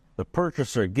purchaser, the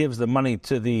purchaser gives the money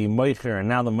to the Meicher, and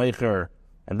now the Meicher,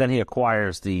 and then he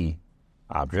acquires the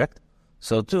object.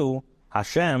 So too,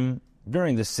 Hashem,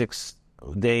 during the 6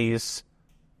 days,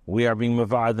 we are being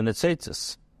mavad the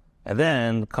Netzitzis. And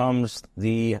then comes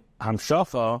the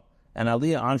Hamshacha and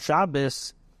Aliyah on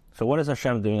Shabbos. So what is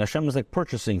Hashem doing? Hashem is like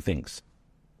purchasing things.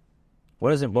 What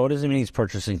does it mean he's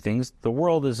purchasing things? The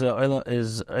world is a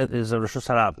Rosh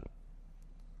Hashanah.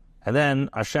 And then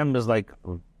Hashem is like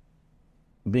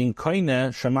being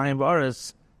koine Shemayim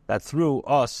V'aretz, that through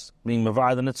us being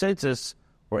mavad the Netzitzis,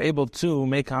 we're able to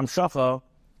make Hamshacha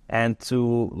and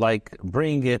to like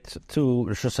bring it to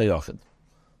Rosh Hashanah.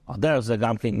 There's a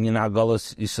gamkin in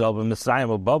Golos Yisrael b'Mitzrayim,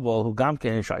 a bubble who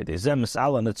gamkin in Shaydei Zem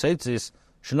Misala Netzitzis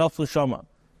Shenoflu Shoma.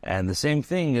 And the same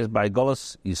thing is by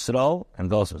Golos Yisrael and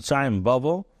Golos Mitzrayim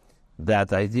bubble. That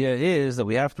the idea is that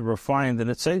we have to refine the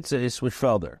Netzitzis which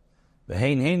fell there.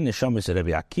 V'hein neshamis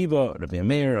Rabbi Akiva, Rabbi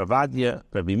Meir, Avadia,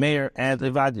 Rabbi Meir, and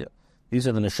Avadia. These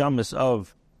are the neshamis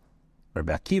of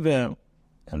Rabbi Akiva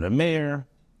and Rabbi Meir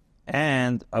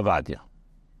and Avadia.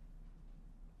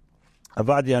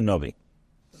 Avadia Novi.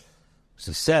 So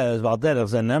it says, this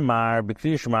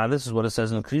is what it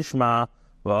says in Krishma,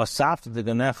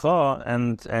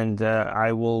 and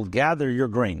I will gather your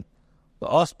grain. To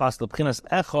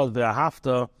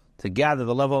gather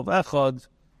the level of echad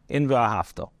in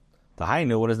v'ahafta.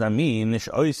 What does that mean?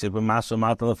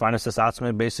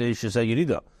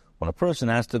 When a person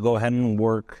has to go ahead and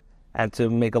work and to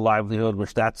make a livelihood,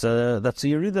 which that's a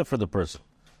yerida for the person.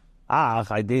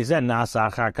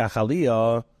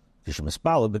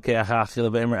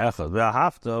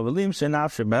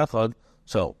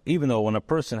 So even though when a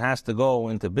person has to go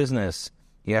into business,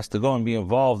 he has to go and be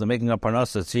involved in making up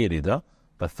parnasa, it's yerida.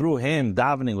 But through him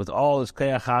davening with all his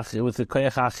koyach, with the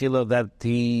koyach achila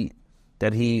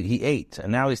that he ate,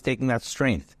 and now he's taking that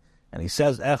strength, and he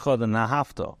says echad and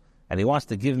nahafto, and he wants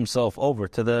to give himself over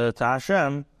to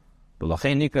Hashem. That's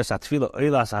why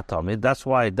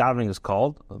davening is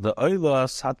called the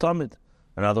oilas hatamid.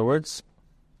 In other words,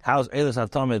 how is oilas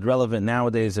hatamid relevant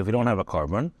nowadays if we don't have a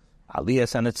carbon?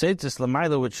 Aliyas and Netzitzis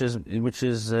l'mayla, which is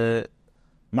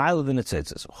mayla the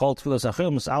Netzitzis. Chol tfilas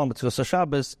achil misalam b'tfilas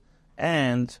Shabbos,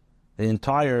 and the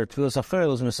entire tfilas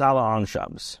achil is misala on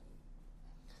Shabbos.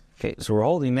 Okay, so we're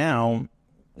holding now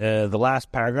the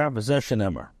last paragraph, V'zeh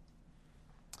shenemar.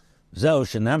 V'zeh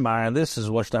shenemar, and this is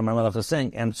what Shlomo Melech is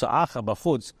saying, and so'acha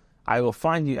b'chutz, I will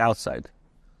find you outside.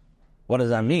 What does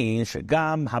that mean?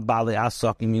 Shegam habali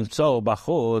asakim yimtzo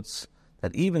b'chutz,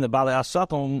 that even the Balei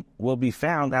Asakim will be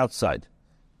found outside.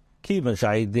 Because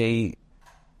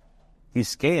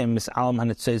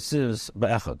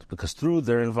through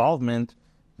their involvement,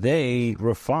 they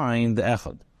refine the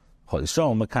Echad.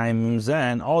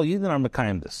 And all Yidden are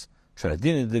Mekayim this. It's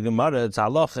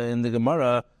halacha in the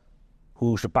Gemara,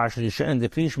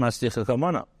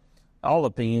 all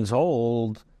opinions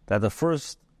hold that the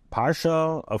first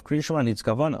Parsha of Krishma needs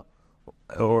Kavanah.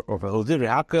 Or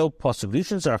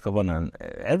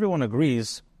everyone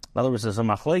agrees. In other words, there's a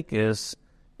machlek is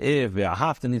if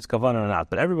hafta needs kavanah or not.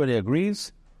 But everybody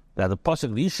agrees that the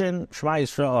pasuk lishin Shema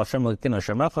Yisrael Hashem Elokeinu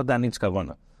Hashem Echad, that needs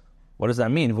kavanah. What does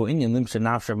that mean? This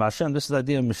is the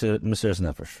idea of Mesiras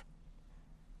Nefesh.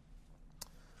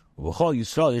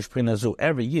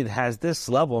 Every Yid has this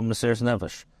level of Mesiras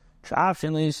Nefesh.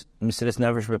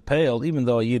 Even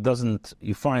though a Yid doesn't,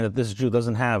 you find that this Jew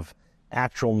doesn't have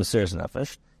actual Mesiras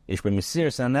Nefesh. He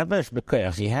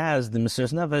has the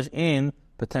Mesiras Nefesh in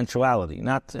potentiality,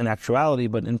 not in actuality,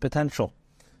 but in potential.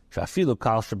 Even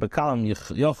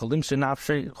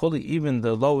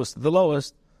the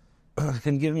lowest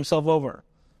can give himself over.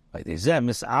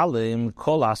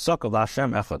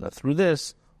 Through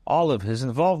this, all of his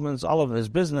involvements, all of his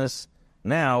business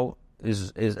now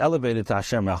is elevated to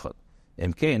Hashem Echad.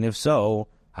 If so,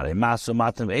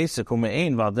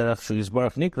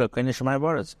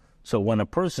 so when a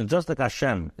person, just like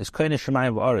Hashem, is koine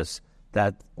shemayim v'aretz,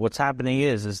 that what's happening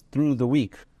is through the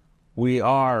week, we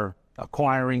are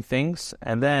acquiring things,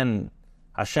 and then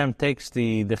Hashem takes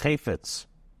the chayfetz,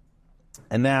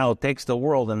 and now takes the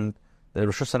world, and the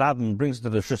Rosh Hashanah brings it to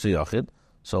the Rosh Hashanah.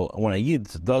 So when a Yid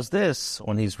does this,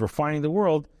 when he's refining the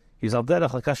world, he's al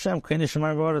derech like Hashem, koine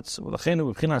shemayim v'aretz,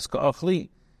 v'lachenu b'chinas ka'achli.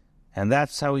 And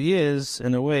that's how he is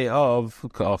in a way of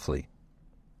ka'achli.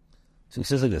 So he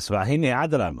says like this, on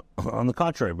the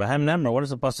contrary, Bahem Nemar, what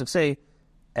does the pasuk say?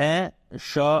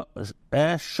 Shokcho.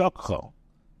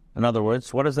 In other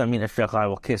words, what does that mean? I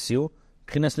will kiss you.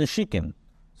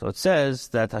 So it says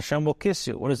that Hashem will kiss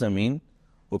you. What does that mean?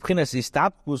 This is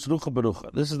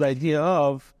the idea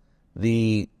of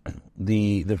the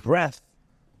breath,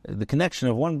 the connection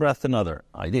of one breath to another.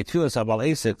 Through a Bal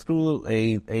Asik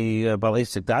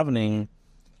davening,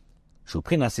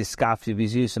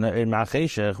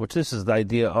 which this is the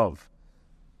idea of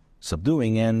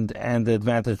subduing and the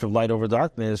advantage of light over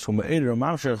darkness.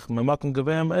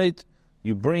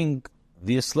 You bring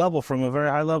this level from a very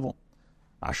high level.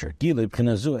 This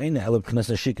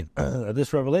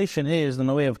revelation is in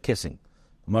the way of kissing.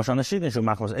 This is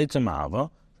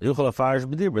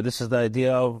the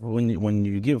idea of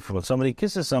when somebody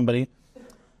kisses somebody,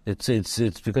 it's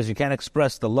because you can't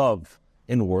express the love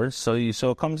in words, so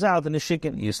it comes out in the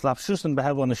shikin. You slap shusten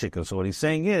behavel on the shikin. So what he's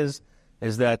saying is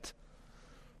that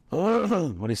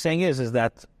the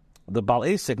Bal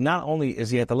Asik, not only is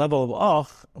he at the level of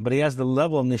Och, but he has the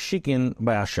level of Nishikin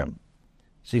by Hashem.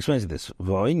 So he explains this.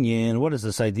 What is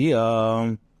this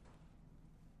idea?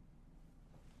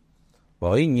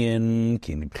 So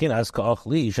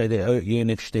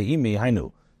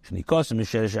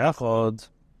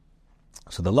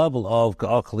the level of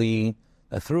Ka'achli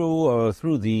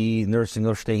through the nursing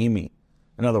of Shtehimi.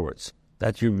 In other words,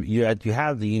 that you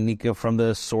have the unique from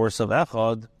the source of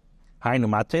Echad.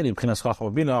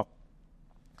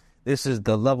 This is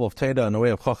the level of Teda in the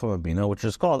way of Chacham Bina, which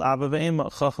is called Abba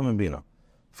Ve'ema Chacham Bina,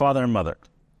 father and mother.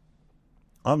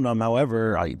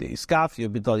 However,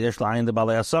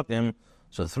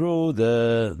 so through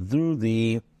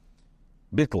the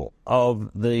bittul of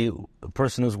the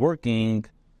person who's working,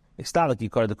 and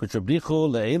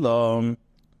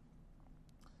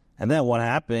then what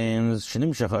happens?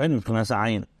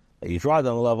 You draw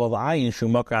the level of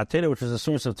ayin, which is the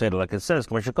source of teda, like it says.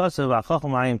 And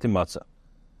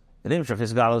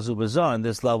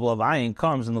this level of ayin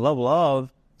comes in the level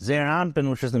of zer anpin,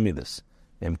 which is the midas.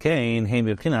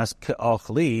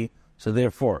 So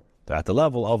therefore, they're at the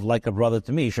level of like a brother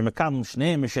to me. Both of them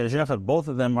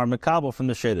are mekabel from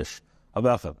the sherish of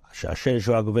Echad.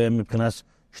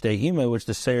 Which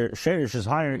the sherish is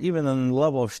higher even than the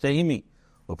level of shteimi.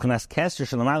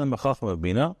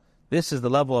 This is the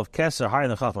level of keser higher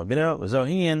than chachma bina. And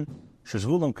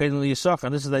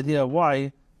this is the idea of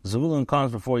why Zavulun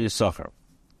comes before Yisachar.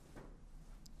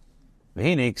 What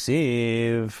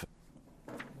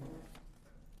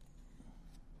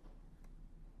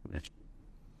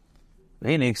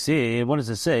does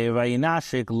it say?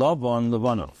 Vayinashik Lavan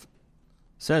Levanov.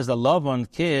 Says that Lavan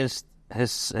kissed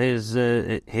his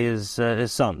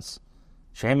sons,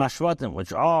 Shehem Ashvatim,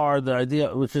 which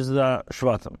is the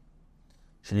Shvatim.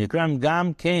 Shenikram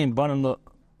Gam came Banim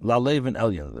LaLevin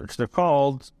Elyon, which they're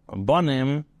called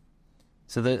Banim.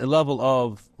 So the level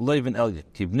of Levin Elyon.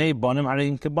 Kibnei Banim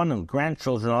Arim Kibanim,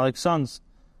 grandchildren are like sons.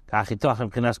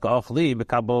 Kachitachim Kines Ka'achli,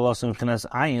 Bekabalasim Kines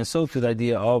Ayin. So to the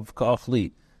idea of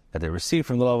Ka'achli, that they receive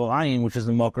from the level of Ayin, which is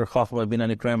the Mokar Chachma Bina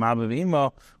Nikram Abba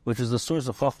V'Imo, which is the source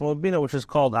of Chachma Bina, which is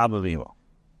called Abba V'Imo.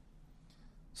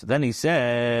 So then he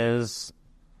says,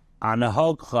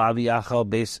 Anahog Chavi Achal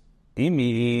Beis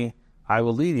Imi, I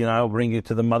will lead you and I will bring you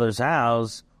to the mother's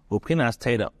house. Upkinas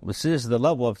Teda. This is the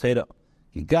level of Teda.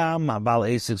 Gam Abal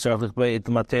Asik Sarflich Beit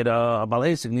Mateda. Abal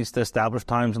Asik needs to establish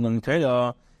times in learning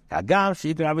Teda. Gam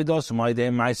Shikar Avidos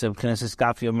Maide Maisa Upkinas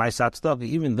Iskafi of Maisat Stock,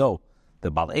 even though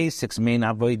the Bal Asik's main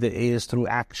avoid is through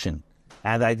action.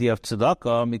 And the idea of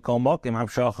tzedakah, mikol mokim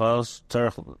hamshachas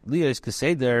tzarich liyos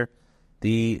keseder,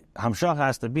 the hamshach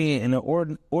has to be in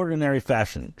an ordinary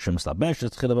fashion. First,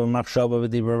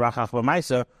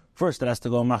 it has to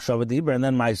go machshava dibur and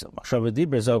then maisa. Machshava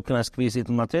dibur is okenas kvisit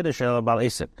matera shel Bal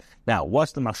Asik. Now,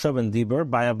 what's the machshava dibur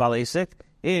by a Bal Asik?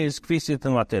 Is kvisit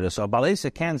matera. So a Bal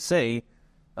Asik can't say,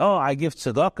 "Oh, I give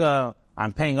tzedakah,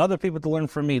 I'm paying other people to learn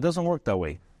from me." It doesn't work that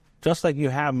way. Just like you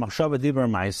have machshava dibur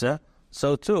maisa,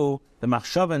 so too the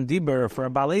machshava and dibur for a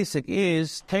Bal Asik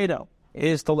is teda,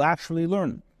 is to actually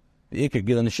learn. How does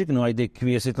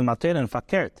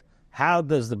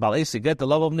the Bal Asik get the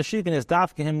level of neshikin? Is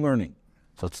dafka him learning.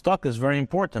 So tzedakah is very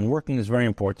important. Working is very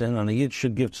important, and the yid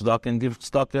should give tzedakah and give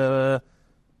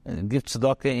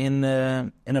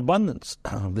tzedakah in abundance.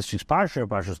 This week's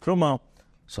Parshas Terumah.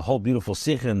 It's a whole beautiful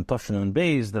sikh in Toshin and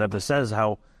Beis that Rebbe says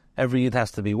how every yid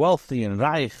has to be wealthy and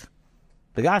reich.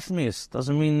 The Gashmis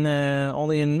doesn't mean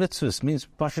only in mitzvahs. It means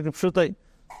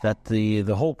that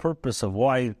the whole purpose of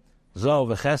why Zoh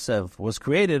v'Chesev was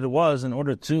created was in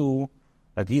order to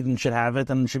that Yidden should have it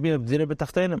and it should be a dira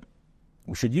b'tachtenim.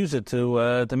 We should use it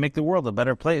to make the world a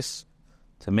better place,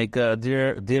 to make a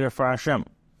dira for Hashem.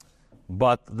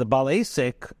 But the Bal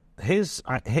Asik,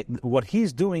 what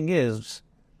he's doing is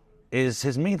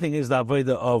his main thing is the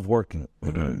avodah of working.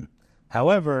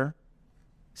 However,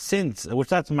 which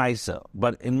that's Maisa,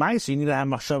 but in Maisa you need to have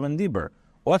Machshav and Dibur.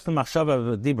 What's the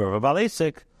machshava dibur of Baal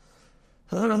Esek?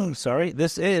 Sorry,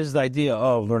 this is the idea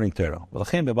of learning Torah. What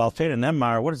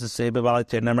does it say? He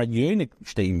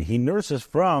nurses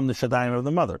from the shadayim of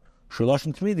the mother.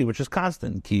 Shuloshin Tmidi, which is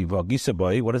constant. What does it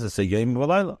say? What does it say?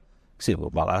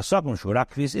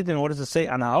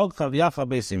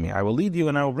 I will lead you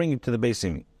and I will bring you to the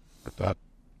Beisimi.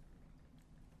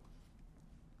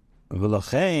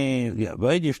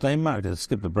 Let's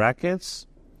skip the brackets.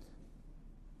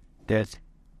 That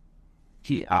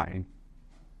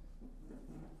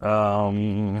how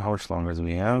much longer do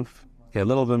we have? Okay, a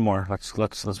little bit more. Let's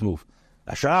move.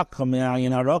 Is the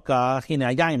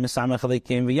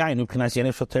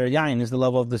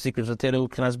level of the secrets of Torah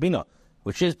U'Knas Bina,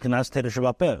 which is Knas Torah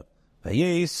Shabapeh.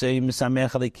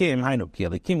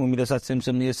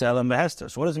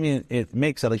 So what does it mean? It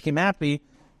makes Elikim happy.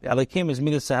 Elikim is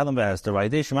Midas Sahalim V'Hester.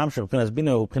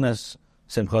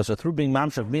 So through being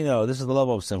Mamshav Bina, this is the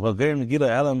level of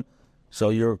Simcha. So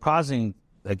you're causing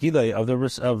a gilei of the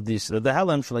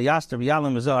helem shalayaster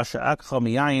v'yalim v'zeh sha'akcha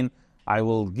miyayin. I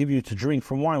will give you to drink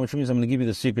from wine, which means I'm going to give you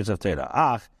the secrets of Torah.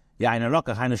 Ach yayin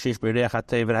arokach hainu sheish b'reach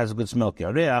hatev. It has a good smell. Reach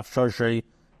shorshei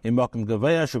imakim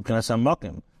gaveya shubkanas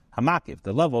hamakim hamakiv.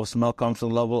 The level of smell comes to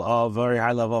the level of very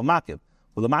high level of makiv.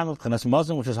 Well, the manuf kanas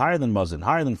mazon, which is higher than mazon,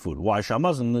 higher than food. Why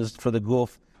shamazon is for the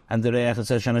guf, and the reach it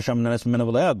says shanasham nanes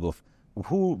menav guf.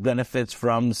 Who benefits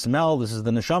from the smell? This is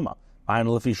the neshama. This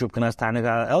is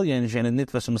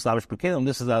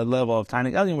the level of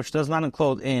Tainik Elyon, which does not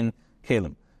include in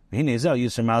Kalim. So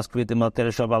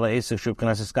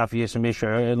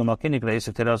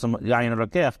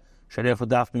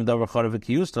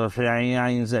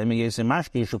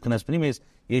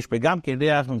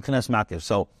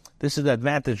this is the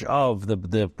advantage of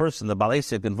the person, the Baal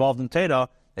Esek, involved in Torah,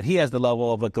 that he has the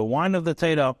level of like the wine of the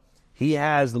Torah. He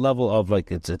has the level of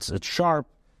like it's sharp,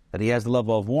 that he has the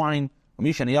level of wine.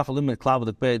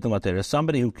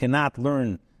 Somebody who cannot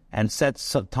learn and set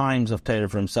times of Torah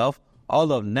for himself.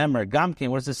 All of Nemer Gamkin,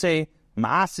 what does it say?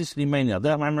 Ma'asis Rimenia.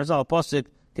 The Nemer Zal Posik,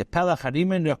 Kepela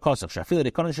Harimin Yakosach, Shafil, the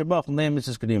Konan Shabach, name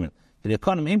Mrs. Kadimin. The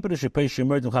economy input is a Peshi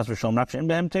Murd and Chas Rishon Raksha in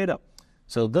Behem Torah.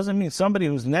 So it doesn't mean somebody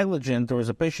who's negligent or is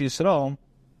a Peshi Yisrael,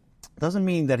 doesn't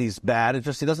mean that he's bad, it's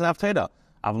just he doesn't have Torah.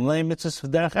 Avlei mitzvahs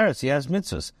v'derech eretz, he has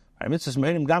mitzvahs. Mitzvahs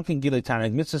meirim gamkin gilei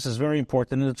tanig. Mitzvahs is very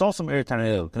important, and it's also meir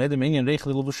tanig. Kanedem inyan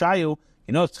reichel l'vushayu.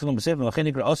 You know it's tchilim b'sefer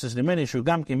l'chenik ra'osis l'meni shu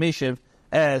gamkin meishiv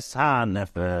es ha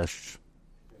nefesh.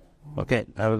 Okay.